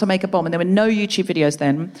herself how to make a bomb. And there were no YouTube videos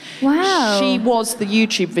then. Wow. She was the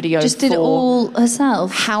YouTube video Just did it all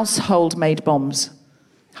herself? Household-made bombs.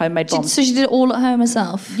 Homemade bombs. So she did it all at home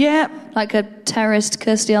herself? Yeah. Like a terrorist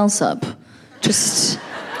Kirstie Allsopp? Just...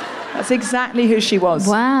 That's exactly who she was.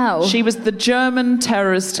 Wow. She was the German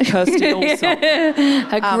terrorist Kirstie Allsopp.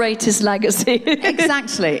 Her greatest legacy.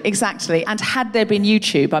 Exactly. And had there been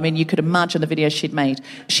YouTube, I mean, you could imagine the videos she'd made.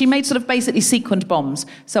 She made sort of basically sequined bombs.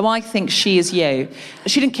 So I think she is you.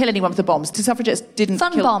 She didn't kill anyone with the bombs. The suffragettes didn't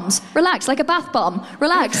Fun bombs. Relax, like a bath bomb.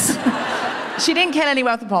 Relax. She didn't kill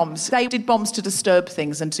anyone with the bombs. They did bombs to disturb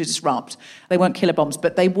things and to disrupt. They weren't killer bombs,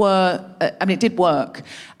 but they were... it did work.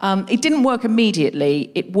 It didn't work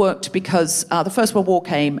immediately. It worked because the First World War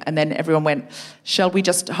came and then everyone went, shall we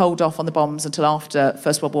just hold off on the bombs until after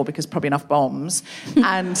First World War because probably enough bombs?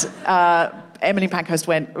 And Emily Pankhurst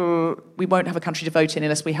went, we won't have a country to vote in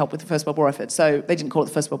unless we help with the First World War effort. So they didn't call it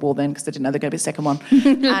the First World War then because they didn't know there was going to be a second one.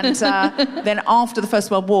 And then after the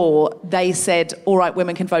First World War, they said, all right,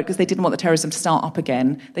 women can vote because they didn't want the terrorism to start up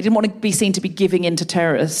again. They didn't want to be seen to be giving in to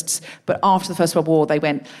terrorists. But after the First World War, they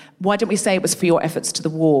went, why don't we say it was for your efforts to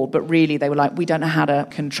the war? But really, they were like, we don't know how to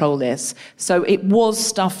control this. So it was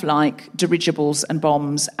stuff like dirigibles and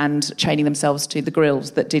bombs and chaining themselves to the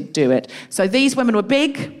grills that did do it. So these women were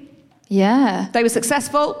big. Yeah. They were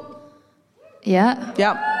successful. Yeah.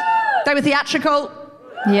 Yeah. They were theatrical.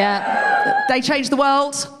 Yeah. They changed the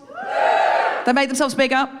world. They made themselves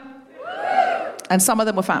bigger. And some of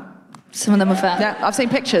them were fat. Some of them were fat. Yeah, I've seen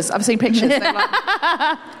pictures. They were like,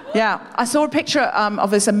 yeah, I saw a picture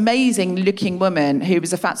of this amazing-looking woman who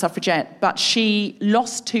was a fat suffragette, but she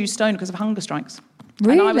lost 2 stone because of hunger strikes.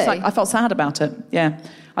 Really? And I was like, I felt sad about it. Yeah,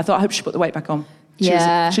 I thought I hope she put the weight back on.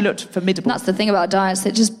 She looked formidable. That's the thing about diets;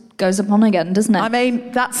 it just goes up on again, doesn't it? I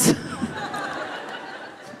mean, that's.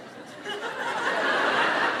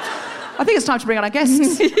 I think it's time to bring on our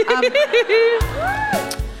guests.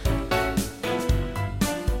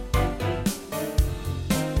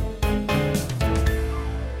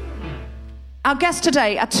 Our guests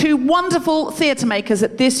today are 2 wonderful theatre makers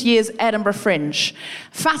at this year's Edinburgh Fringe.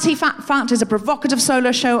 Fatty Fat Fat is a provocative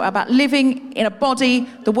solo show about living in a body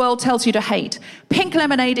the world tells you to hate. Pink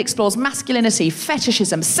Lemonade explores masculinity,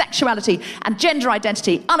 fetishism, sexuality and gender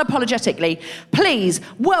identity unapologetically. Please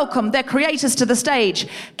welcome their creators to the stage,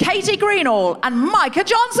 Katie Greenall and Mika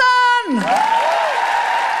Johnson!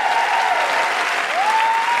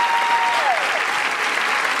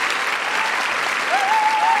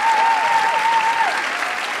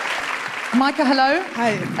 Mika, hello.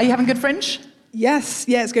 Hi. Are you having good Fringe? Yes,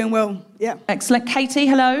 yeah, it's going well. Yeah. Excellent. Katie,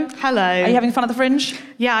 hello. Hello. Are you having fun at the Fringe?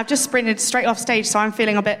 Yeah, I've just sprinted straight off stage, so I'm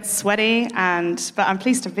feeling a bit sweaty, but I'm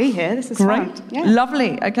pleased to be here. This is great. Fun. Yeah.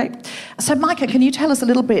 Lovely. Okay. So, Mika, can you tell us a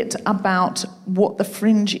little bit about what the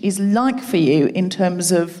Fringe is like for you in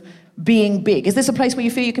terms of being big? Is this a place where you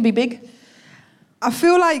feel you can be big? I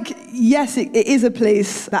feel like, yes, it is a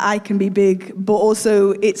place that I can be big, but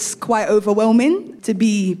also it's quite overwhelming to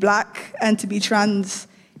be black and to be trans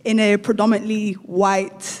in a predominantly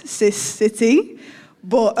white, cis city.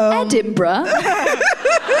 But Edinburgh?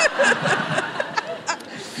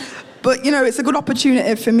 But, you know, it's a good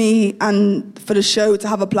opportunity for me and for the show to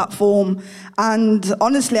have a platform. And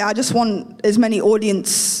honestly, I just want as many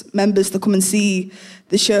audience members to come and see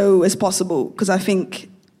the show as possible, because I think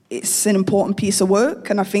it's an important piece of work,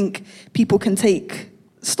 and I think people can take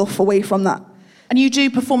stuff away from that. And you do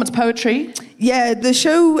performance poetry? Yeah, the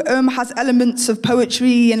show has elements of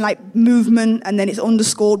poetry and like movement, and then it's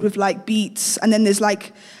underscored with like beats, and then there's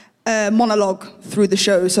like a monologue through the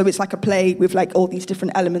show, so it's like a play with like all these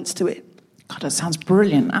different elements to it. God, that sounds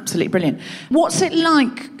brilliant, absolutely brilliant. What's it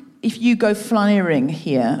like if you go flyering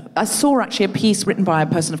here? I saw actually a piece written by a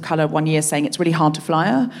person of colour one year saying it's really hard to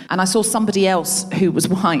flyer, and I saw somebody else who was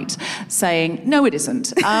white saying, no, it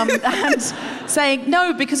isn't, and saying,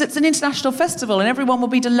 no, because it's an international festival and everyone will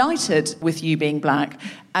be delighted with you being black.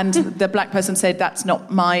 And the black person said, that's not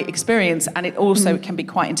my experience, and it also can be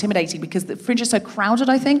quite intimidating because the Fringe is so crowded,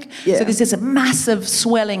 I think. Yeah. So there's this massive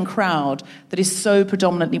swelling crowd that is so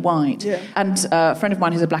predominantly white. Yeah. And a friend of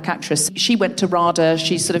mine who's a black actress, she went to RADA,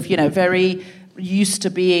 she's sort of, you know, very used to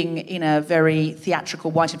being in a very theatrical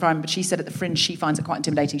white environment, but she said at the Fringe she finds it quite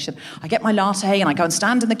intimidating. She said, I get my latte and I go and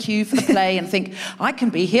stand in the queue for the play and think, I can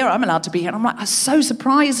be here, I'm allowed to be here. And I'm like, it so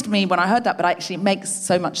surprised me when I heard that, but actually it makes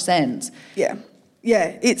so much sense.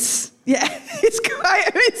 Yeah, it's quite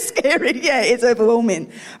a bit scary. Yeah, it's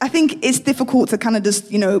overwhelming. I think it's difficult to kind of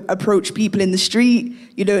just, you know, approach people in the street.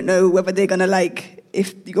 You don't know whether they're going to like,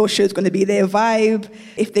 if your show's going to be their vibe,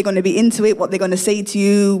 if they're going to be into it, what they're going to say to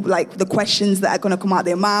you, like the questions that are going to come out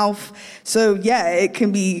their mouth. So yeah, it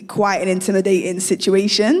can be quite an intimidating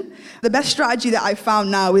situation. The best strategy that I've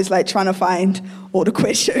found now is like trying to find all the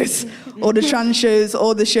queer shows, all the trans shows,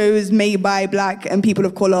 all the shows made by black and people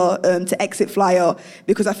of colour to exit flyer,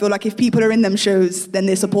 because I feel like if people are in them shows, then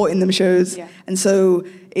they're supporting them shows. Yeah. And so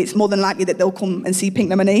it's more than likely that they'll come and see Pink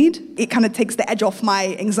Lemonade. It kind of takes the edge off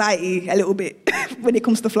my anxiety a little bit when it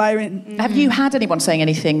comes to flyering. Have you had anyone saying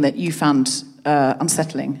anything that you found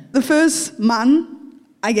unsettling? The first man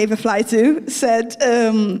I gave a fly to said,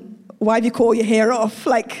 why have you caught your hair off?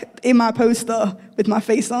 Like in my poster with my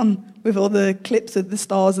face on, with all the clips of the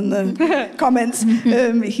stars and the comments.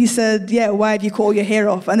 He said, yeah, why have you caught your hair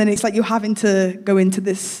off? And then it's like you're having to go into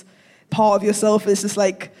this part of yourself. It's just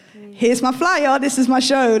like, here's my flyer, this is my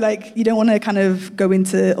show. Like, you don't want to kind of go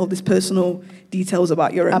into all this personal details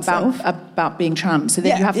about your own self. About being trans. So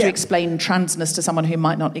then you have to explain transness to someone who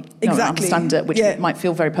might not understand it, which might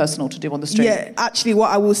feel very personal to do on the street. Yeah, actually what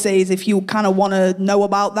I will say is if you kind of want to know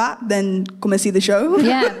about that, then come and see the show.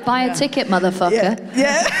 Yeah, buy a ticket, motherfucker.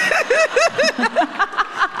 Yeah.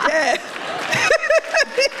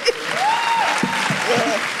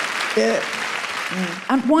 Yeah.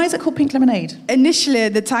 And why is it called Pink Lemonade? Initially,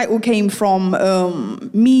 the title came from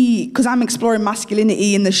me, because I'm exploring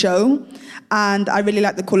masculinity in the show, and I really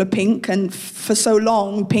like the colour pink, and for so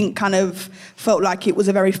long, pink kind of felt like it was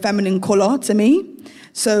a very feminine colour to me.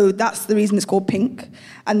 So that's the reason it's called pink.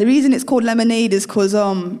 And the reason it's called lemonade is because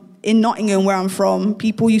in Nottingham, where I'm from,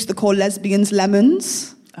 people used to call lesbians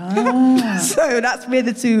lemons. So that's where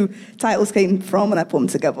the two titles came from, and I put them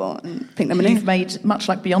together. And pink lemonade. You've made, much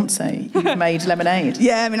like Beyonce, you've made lemonade.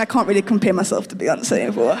 Yeah, I mean, I can't really compare myself to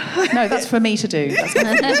Beyonce. But No, that's for me to do.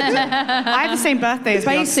 I have the same birthday as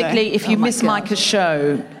Basically, Beyonce. if you miss Mika's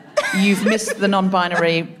show, you've missed the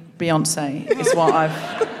non-binary Beyonce,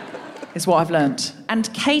 is what I've learnt.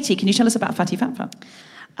 And Katie, can you tell us about Fatty Fat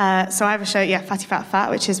Fat? So I have a show, Fatty Fat Fat,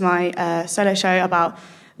 which is my solo show about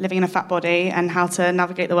living in a fat body and how to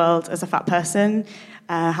navigate the world as a fat person,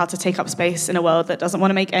 how to take up space in a world that doesn't want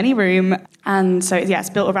to make any room. And so, it's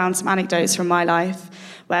built around some anecdotes from my life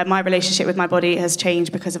where my relationship with my body has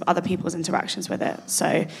changed because of other people's interactions with it.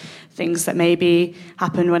 So things that maybe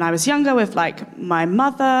happened when I was younger with like my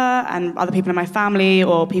mother and other people in my family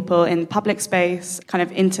or people in public space kind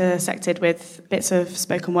of intersected with bits of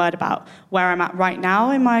spoken word about where I'm at right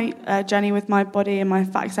now in my journey with my body and my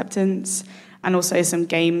fat acceptance. And also some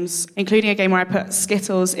games, including a game where I put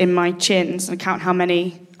Skittles in my chins and count how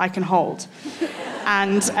many I can hold.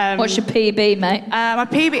 And what's your PB, mate? My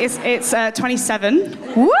PB it's 27.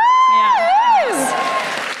 Woo!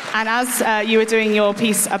 Yeah. And as you were doing your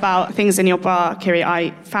piece about things in your bra, Kiri,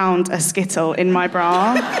 I found a Skittle in my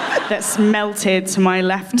bra that's melted to my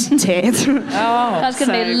left tit. That's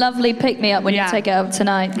going to be a lovely pick-me-up when you take it up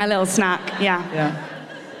tonight. A little snack, yeah.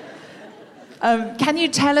 Can you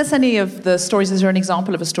tell us any of the stories? Is there an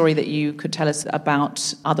example of a story that you could tell us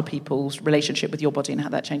about other people's relationship with your body and how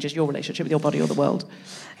that changes your relationship with your body or the world?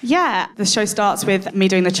 Yeah, the show starts with me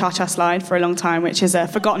doing the cha-cha slide for a long time, which is a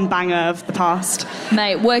forgotten banger of the past.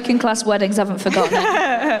 Mate, working class weddings haven't forgotten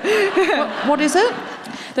it. What is it?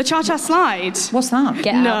 The cha-cha slide. What's that?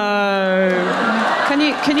 Get out. No.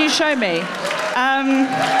 Can you show me?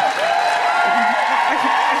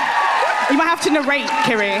 You might have to narrate,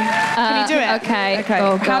 Kiri. Can you do it? Okay.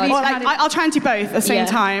 Oh, God. I'll try and do both at the same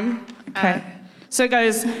time. Okay. So it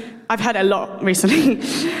goes, I've heard it a lot recently.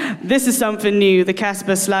 This is something new, the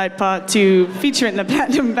Casper Slide Part 2, featuring the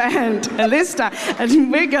Platinum Band. And this time,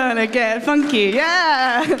 we're gonna get funky,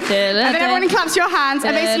 yeah! And then everyone claps your hands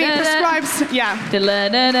and basically prescribes,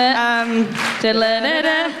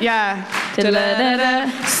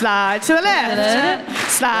 slide to the left,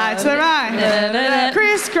 slide to the right,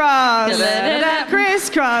 crisscross,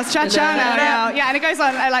 crisscross, cha-cha now. Yeah, and it goes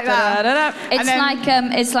on like that.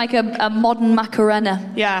 It's like a modern Macarena.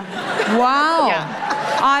 Yeah. Wow. Yeah.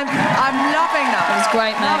 I'm loving that. It was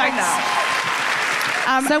great, man. Loving that.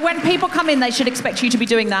 So when people come in, they should expect you to be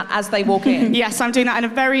doing that as they walk in? Yes, I'm doing that in a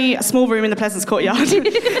very small room in the Pleasance Courtyard.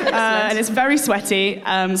 And it's very sweaty,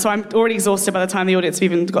 so I'm already exhausted by the time the audience have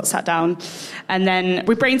even got sat down. And then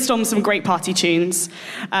we brainstormed some great party tunes.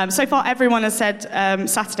 So far, everyone has said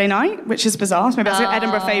Saturday Night, which is bizarre. So maybe that's an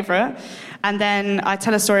Edinburgh favourite. And then I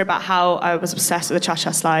tell a story about how I was obsessed with the cha-cha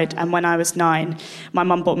slide. And when I was 9, my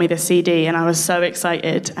mum bought me the CD, and I was so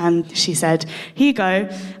excited. And she said, here you go.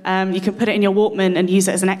 You can put it in your Walkman and use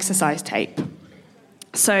it as an exercise tape.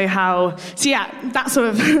 That sort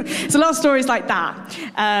of, it's a lot of stories like that,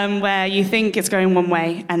 where you think it's going one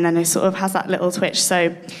way, and then it sort of has that little twitch.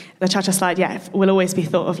 So the cha-cha slide, will always be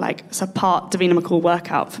thought of like it's a part Davina McCall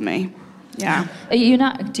workout for me. Yeah. Are you an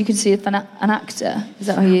actor? Do you consider yourself an actor? Is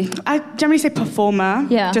that how you... I generally say performer.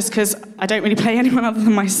 Yeah. Just because I don't really play anyone other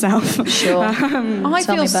than myself. Sure. I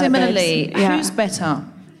feel similarly. Who's better?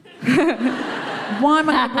 Why am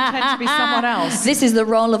I going to pretend to be someone else? This is the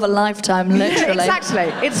role of a lifetime, literally. Exactly.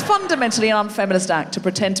 It's fundamentally an unfeminist act to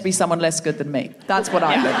pretend to be someone less good than me. That's what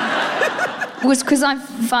I think. Was because I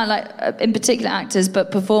find, like, in particular actors, but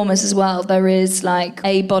performers as well, there is, like,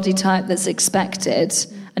 a body type that's expected.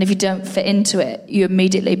 And if you don't fit into it, you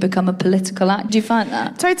immediately become a political actor. Do you find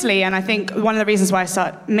that? Totally, and I think one of the reasons why I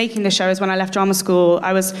started making the show is when I left drama school,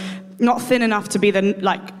 I was not thin enough to be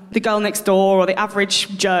the girl next door or the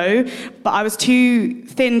average Joe, but I was too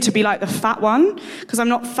thin to be like the fat one, because I'm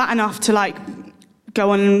not fat enough to like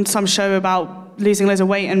go on some show about losing loads of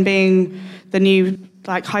weight and being the new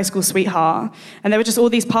like high school sweetheart. And there were just all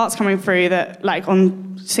these parts coming through that like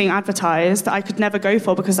on seeing advertised that I could never go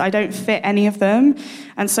for because I don't fit any of them.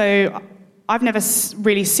 And so I've never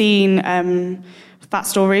really seen fat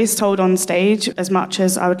stories told on stage as much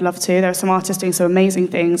as I would love to. There are some artists doing some amazing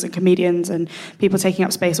things and comedians and people taking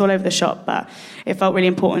up space all over the shop, but it felt really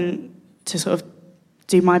important to sort of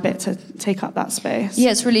do my bit to take up that space.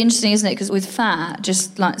 Yeah, it's really interesting, isn't it? Because with fat,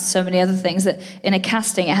 just like so many other things, that in a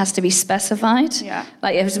casting it has to be specified. Yeah.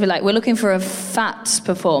 Like it has to be like, we're looking for a fat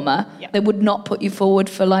performer. Yeah. They would not put you forward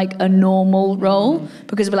for like a normal role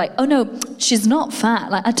because we're like, oh no, she's not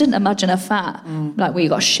fat. Like I didn't imagine her fat. Like, well, you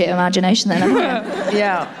got a shit imagination then, haven't you?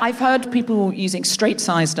 Yeah, I've heard people using straight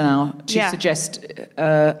size now to suggest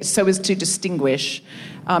so as to distinguish.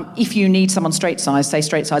 If you need someone straight size, say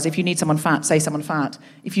straight size. If you need someone fat, say someone fat.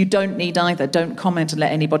 If you don't need either, don't comment and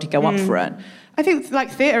let anybody go up for it. I think like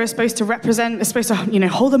theatre is supposed to represent, it's supposed to, you know,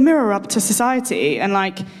 hold a mirror up to society, and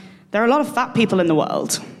like there are a lot of fat people in the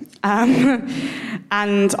world.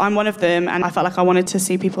 And I'm one of them, and I felt like I wanted to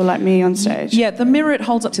see people like me on stage. Yeah, the mirror it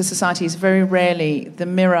holds up to society is very rarely the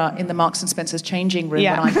mirror in the Marks and Spencer's changing room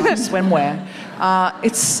when I buy swimwear.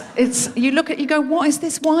 It's you look at, you go, what is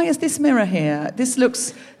this? Why is this mirror here? This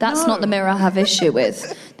looks... That's not the mirror I have issue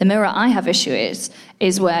with. The mirror I have issue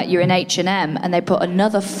is where you're in H&M and they put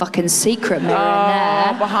another fucking secret mirror in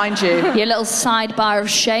there. Behind you. Your little sidebar of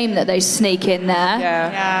shame that they sneak in there.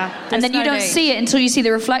 Yeah. And then you don't see it until you see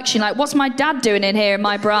the reflection. Like, what's my dad doing in here in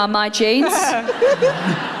my bra and my jeans?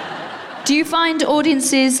 Do you find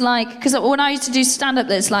audiences like... Because when I used to do stand-up,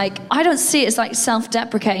 it's like... I don't see it as like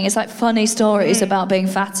self-deprecating. It's like funny stories about being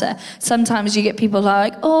fatter. Sometimes you get people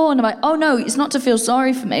like, oh, and I'm like, oh no, it's not to feel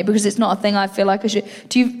sorry for me because it's not a thing I feel like I should...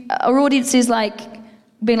 Are audiences like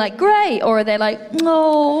being like, great? Or are they like,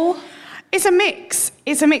 no... It's a mix.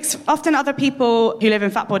 Often other people who live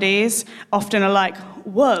in fat bodies often are like,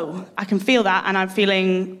 whoa, I can feel that, and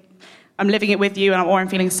I'm living it with you, or I'm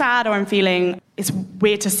feeling sad, or I'm feeling... It's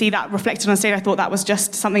weird to see that reflected on stage. I thought that was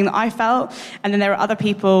just something that I felt. And then there are other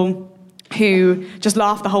people who just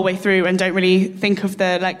laugh the whole way through and don't really think of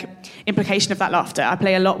the like implication of that laughter. I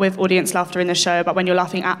play a lot with audience laughter in the show about when you're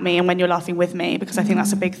laughing at me and when you're laughing with me, because I think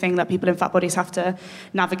that's a big thing that people in fat bodies have to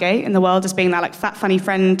navigate in the world, as being that like fat, funny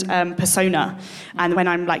friend persona. And when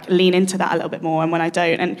I'm like lean into that a little bit more and when I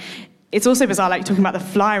don't. And it's also bizarre, like talking about the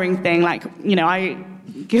flyering thing, like, you know, I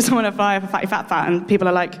give someone a flyer for fatty fat and people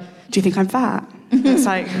are like, do you think I'm fat? It's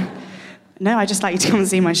like, no, I just like you to come and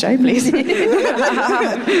see my show, please.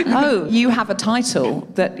 Oh, you have a title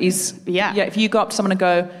that is... Yeah, if you go up to someone and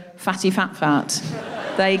go, fatty fat,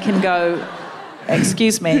 they can go,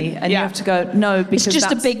 excuse me, and you have to go, no, because it's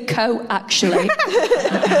just a big coat, actually.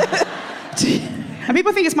 And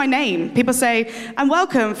people think it's my name. People say, and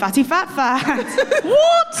welcome, fatty fat.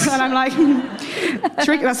 What? And I'm like,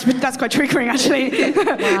 that's quite triggering, actually.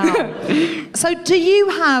 Wow. So do you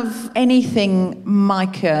have anything,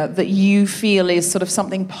 Mika, that you feel is sort of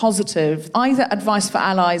something positive, either advice for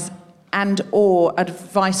allies and or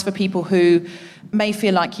advice for people who may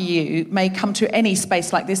feel like you, may come to any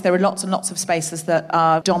space like this? There are lots and lots of spaces that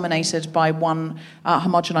are dominated by one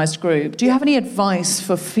homogenised group. Do you have any advice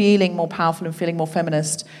for feeling more powerful and feeling more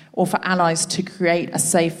feminist, or for allies to create a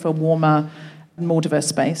safer, warmer, more diverse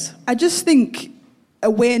space? I just think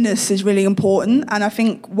awareness is really important. And I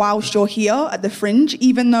think whilst you're here at the Fringe,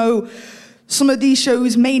 even though some of these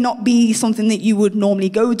shows may not be something that you would normally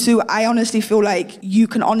go to, I honestly feel like you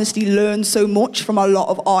can honestly learn so much from a lot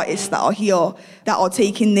of artists that are here, that are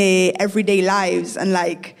taking their everyday lives and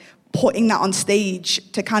like putting that on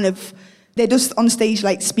stage to kind of, they're just on stage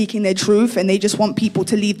like speaking their truth, and they just want people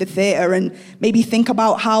to leave the theatre and maybe think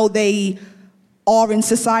about how they are in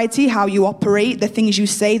society, how you operate, the things you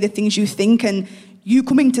say, the things you think. And you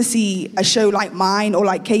coming to see a show like mine or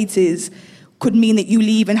like Katie's could mean that you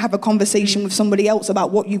leave and have a conversation with somebody else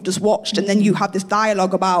about what you've just watched, and then you have this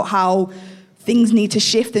dialogue about how things need to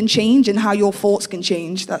shift and change and how your thoughts can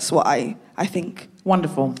change. That's what I think.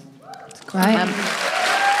 Wonderful. Great.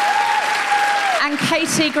 And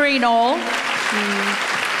Katie Greenall,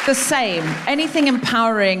 the same. Anything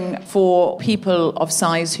empowering for people of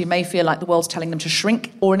size who may feel like the world's telling them to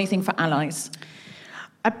shrink, or anything for allies?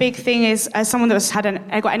 A big thing is, as someone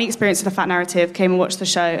that got any experience with the fat narrative, came and watched the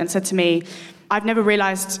show and said to me, I've never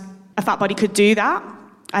realised a fat body could do that.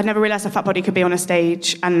 I'd never realised a fat body could be on a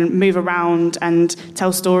stage and move around and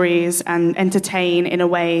tell stories and entertain in a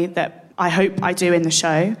way that I hope I do in the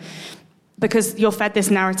show. Because you're fed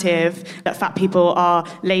this narrative that fat people are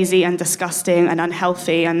lazy and disgusting and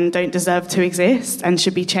unhealthy and don't deserve to exist and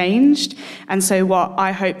should be changed. And so what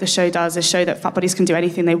I hope the show does is show that fat bodies can do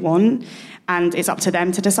anything they want, and it's up to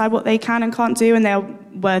them to decide what they can and can't do, and they're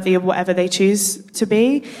worthy of whatever they choose to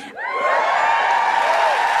be.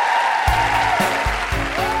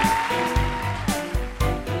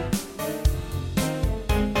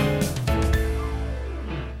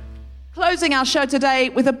 Closing our show today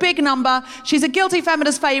with a big number. She's a Guilty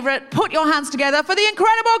Feminist favourite. Put your hands together for the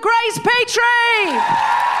incredible Grace Petrie!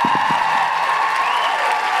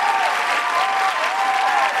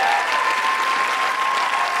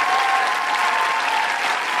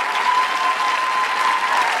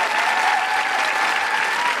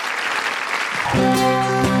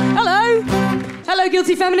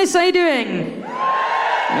 Guilty Feminists, how are you doing?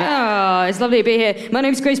 Oh, it's lovely to be here. My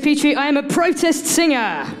name's Grace Petrie. I am a protest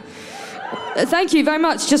singer. Thank you very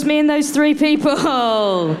much. Just me and those three people.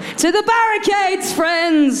 To the barricades,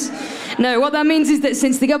 friends! No, what that means is that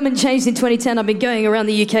since the government changed in 2010, I've been going around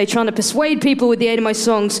the UK trying to persuade people with the aid of my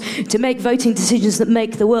songs to make voting decisions that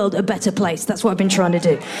make the world a better place. That's what I've been trying to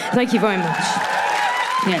do. Thank you very much.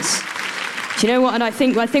 Yes. Do you know what? And I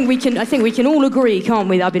think we can all agree, can't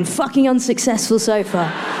we? That I've been fucking unsuccessful so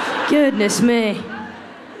far. Goodness me.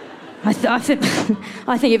 I think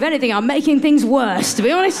if anything, I'm making things worse, to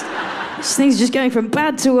be honest. This thing's just going from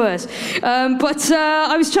bad to worse. But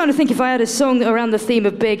I was trying to think if I had a song around the theme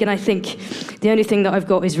of big, and I think the only thing that I've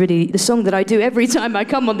got is really the song that I do every time I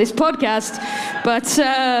come on this podcast. But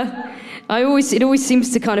it always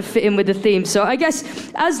seems to kind of fit in with the theme. So I guess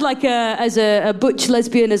as a butch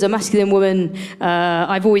lesbian, as a masculine woman,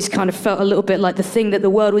 I've always kind of felt a little bit like the thing that the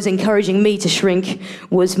world was encouraging me to shrink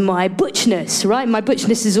was my butchness, right? My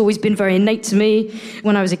butchness has always been very innate to me.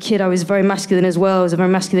 When I was a kid, I was very masculine as well. I was a very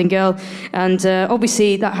masculine girl. And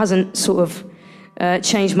obviously that hasn't sort of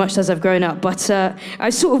changed much as I've grown up. But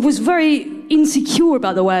I sort of was very insecure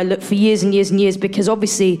about the way I looked for years and years and years because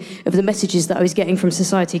obviously of the messages that I was getting from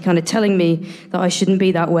society kind of telling me that I shouldn't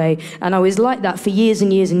be that way. And I was like that for years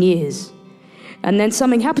and years and years. And then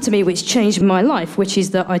something happened to me which changed my life, which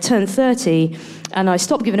is that I turned 30 and I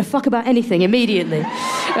stopped giving a fuck about anything immediately. So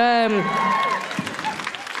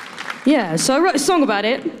I wrote a song about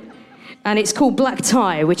it, and it's called Black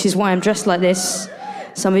Tie, which is why I'm dressed like this.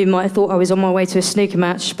 Some of you might have thought I was on my way to a snooker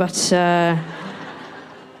match, but...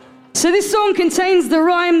 So this song contains the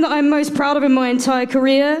rhyme that I'm most proud of in my entire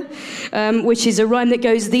career, which is a rhyme that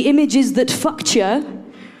goes, the images that fucked ya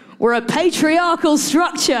were a patriarchal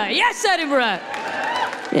structure. Yes, Edinburgh!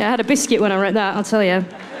 Yeah, I had a biscuit when I wrote that, I'll tell you.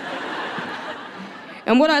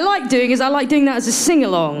 And what I like doing is I like doing that as a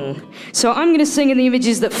sing-along. So I'm going to sing in the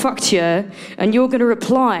images that fucked ya, and you're going to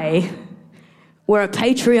reply, we're a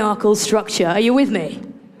patriarchal structure. Are you with me?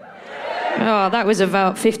 Oh, that was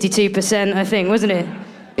about 52%, I think, wasn't it?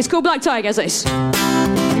 It's called Black Tie, guys. This.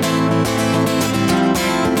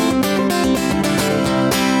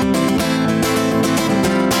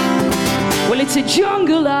 Well, it's a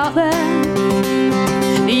jungle out there.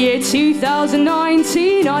 The year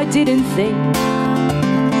 2019, I didn't think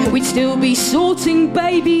we'd still be sorting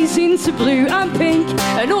babies into blue and pink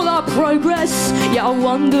and all our progress. Yeah, I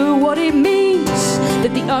wonder what it means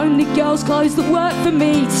that the only girls' clothes that work for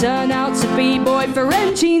me turn out to be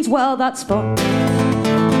boyfriend jeans. Well, that's fine,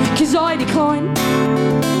 'cause I decline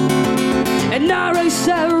a narrow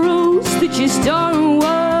set of rules that just don't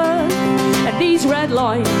work. And these red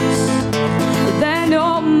lines, they're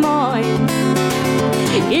not mine.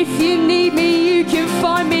 If you need me, you can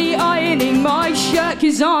find me ironing my shirt,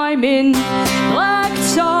 'cause I'm in black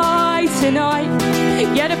tie tonight.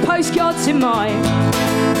 Get a postcard to my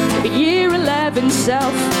year 11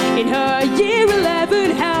 self in her year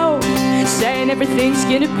 11 hell, saying everything's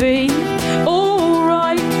gonna be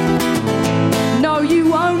alright. No, you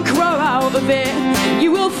won't grow out of it.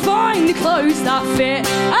 You will find the clothes that fit,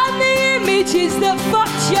 and the images that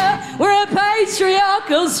fucked you were a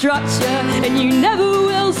patriarchal structure. And you never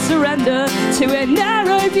will surrender to a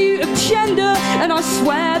narrow view of gender. And I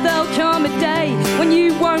swear there'll come a day when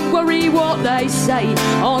you won't worry what they say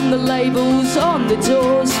on the labels, on the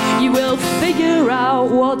doors. You will figure out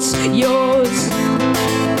what's yours.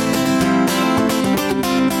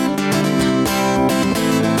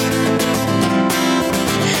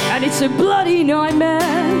 And it's a bloody nightmare,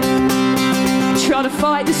 trying to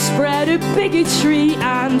fight the spread of bigotry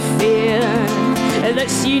and fear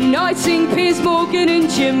that's uniting Piers Morgan and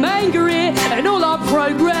Jermaine Greer and all our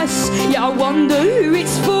progress. Yeah, I wonder who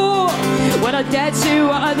it's for. When I dared to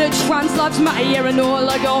utter that trans lives matter, yeah, and all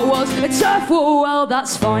I got was a turf war. Well,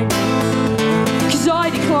 that's fine, 'cause I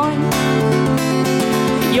decline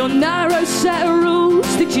your narrow set of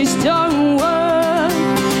rules that just don't work.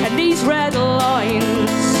 And these red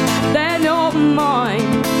lines, they're not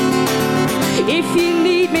mine. If you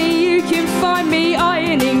need me, you can find me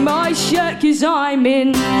ironing my shirt, 'cause I'm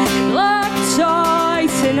in black tie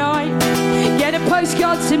tonight. Get a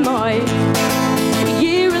postcard to my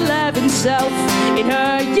year 11 self in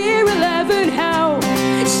her year 11 hell,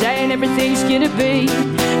 saying everything's gonna be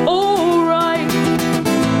alright.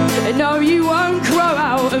 No, you won't grow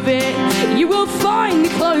out of it. You will find the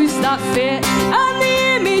clothes that fit, and the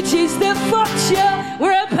images that fucked you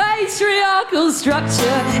were a patriarchal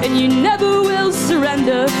structure. And you never will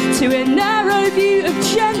surrender to a narrow view of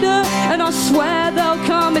gender. And I swear there'll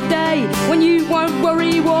come a day when you won't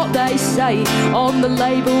worry what they say. On the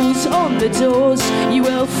labels, on the doors, you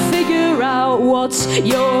will figure out what's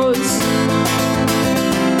yours.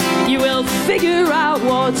 You will figure out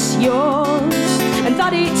what's yours, and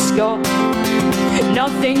that it's got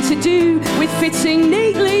nothing to do with fitting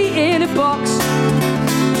neatly in a box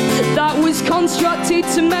that was constructed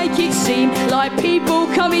to make it seem like people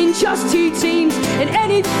come in just two teams, and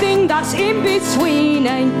anything that's in between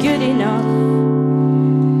ain't good enough.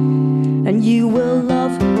 And you will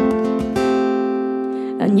love,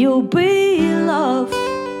 and you'll be loved,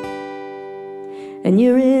 and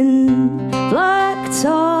you're in black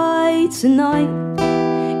tie tonight.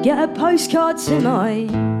 Get a postcard to my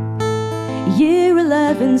year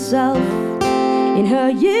 11 self in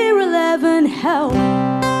her year 11 hell.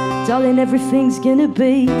 Darling, everything's gonna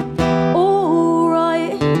be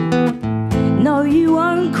alright. No, you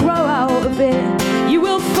won't grow out of it. You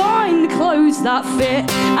will find clothes that fit,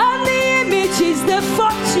 and the images that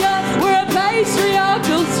fucked you were a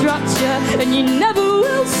patriarchal structure, and you never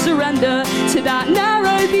will surrender to that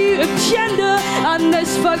narrow view of gender. And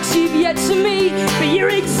there's folks you've yet to meet, but you're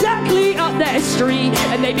exactly up their street,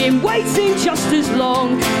 and they've been waiting just as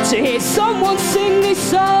long to hear someone sing this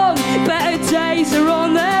song. Better days are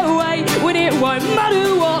on their way, when it won't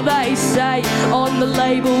matter what they say. On the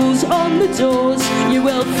labels, on the doors, you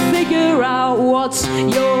will figure out what's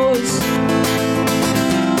yours.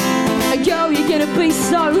 Girl, you're gonna be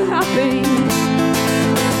so happy.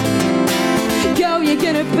 Girl, you're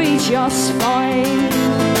gonna be just fine.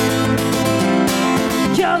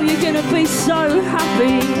 Girl, you're gonna be so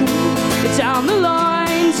happy. Down the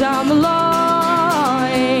line, down the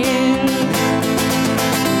line.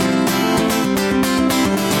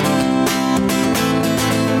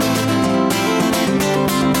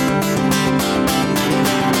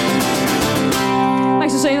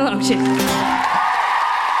 Thanks for saying hello.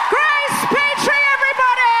 Grace Petrie,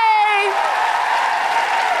 everybody!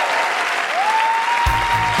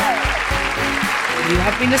 You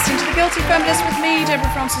have been listening to The Guilty Feminist with me,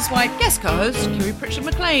 Deborah Frances-White, guest co-host Kiri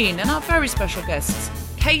Pritchard-McLean, and our very special guests,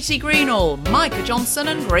 Katie Greenall, Mika Johnson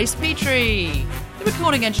and Grace Petrie. The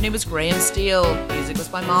recording engineer was Graham Steele. Music was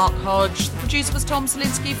by Mark Hodge. The producer was Tom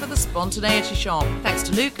Selinsky for The Spontaneity Shop. Thanks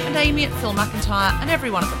to Luke and Amy at Phil McIntyre and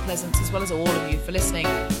everyone at The Pleasance, as well as all of you for listening.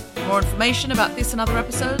 For more information about this and other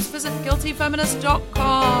episodes, visit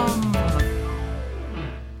guiltyfeminist.com.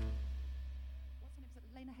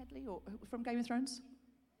 Lena Headey from Game of Thrones?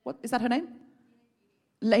 What is that her name?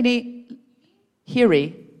 Lainey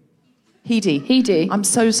Headey. I'm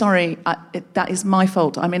so sorry. That is my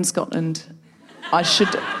fault. I'm in Scotland. I should.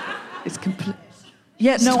 It's complete.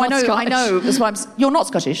 Yeah, no, I know. That's why you're not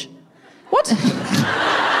Scottish. What? You've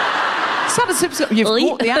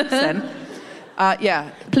caught the accent. Yeah.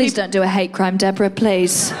 Please don't do a hate crime, Deborah,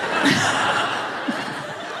 please.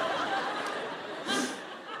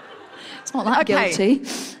 It's not that guilty.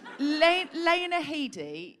 Lena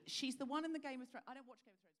Headey, she's the one in the Game of Thrones. I don't watch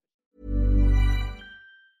Game of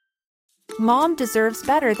Thrones. Mom deserves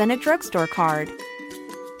better than a drugstore card.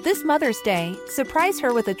 This Mother's Day, surprise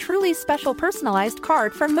her with a truly special personalized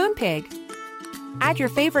card from Moonpig. Add your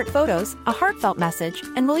favorite photos, a heartfelt message,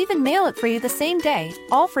 and we'll even mail it for you the same day,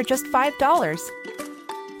 all for just $5.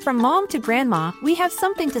 From mom to grandma, we have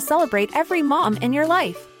something to celebrate every mom in your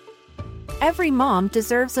life. Every mom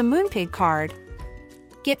deserves a Moonpig card.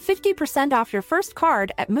 Get 50% off your first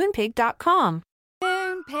card at moonpig.com.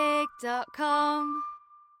 Moonpig.com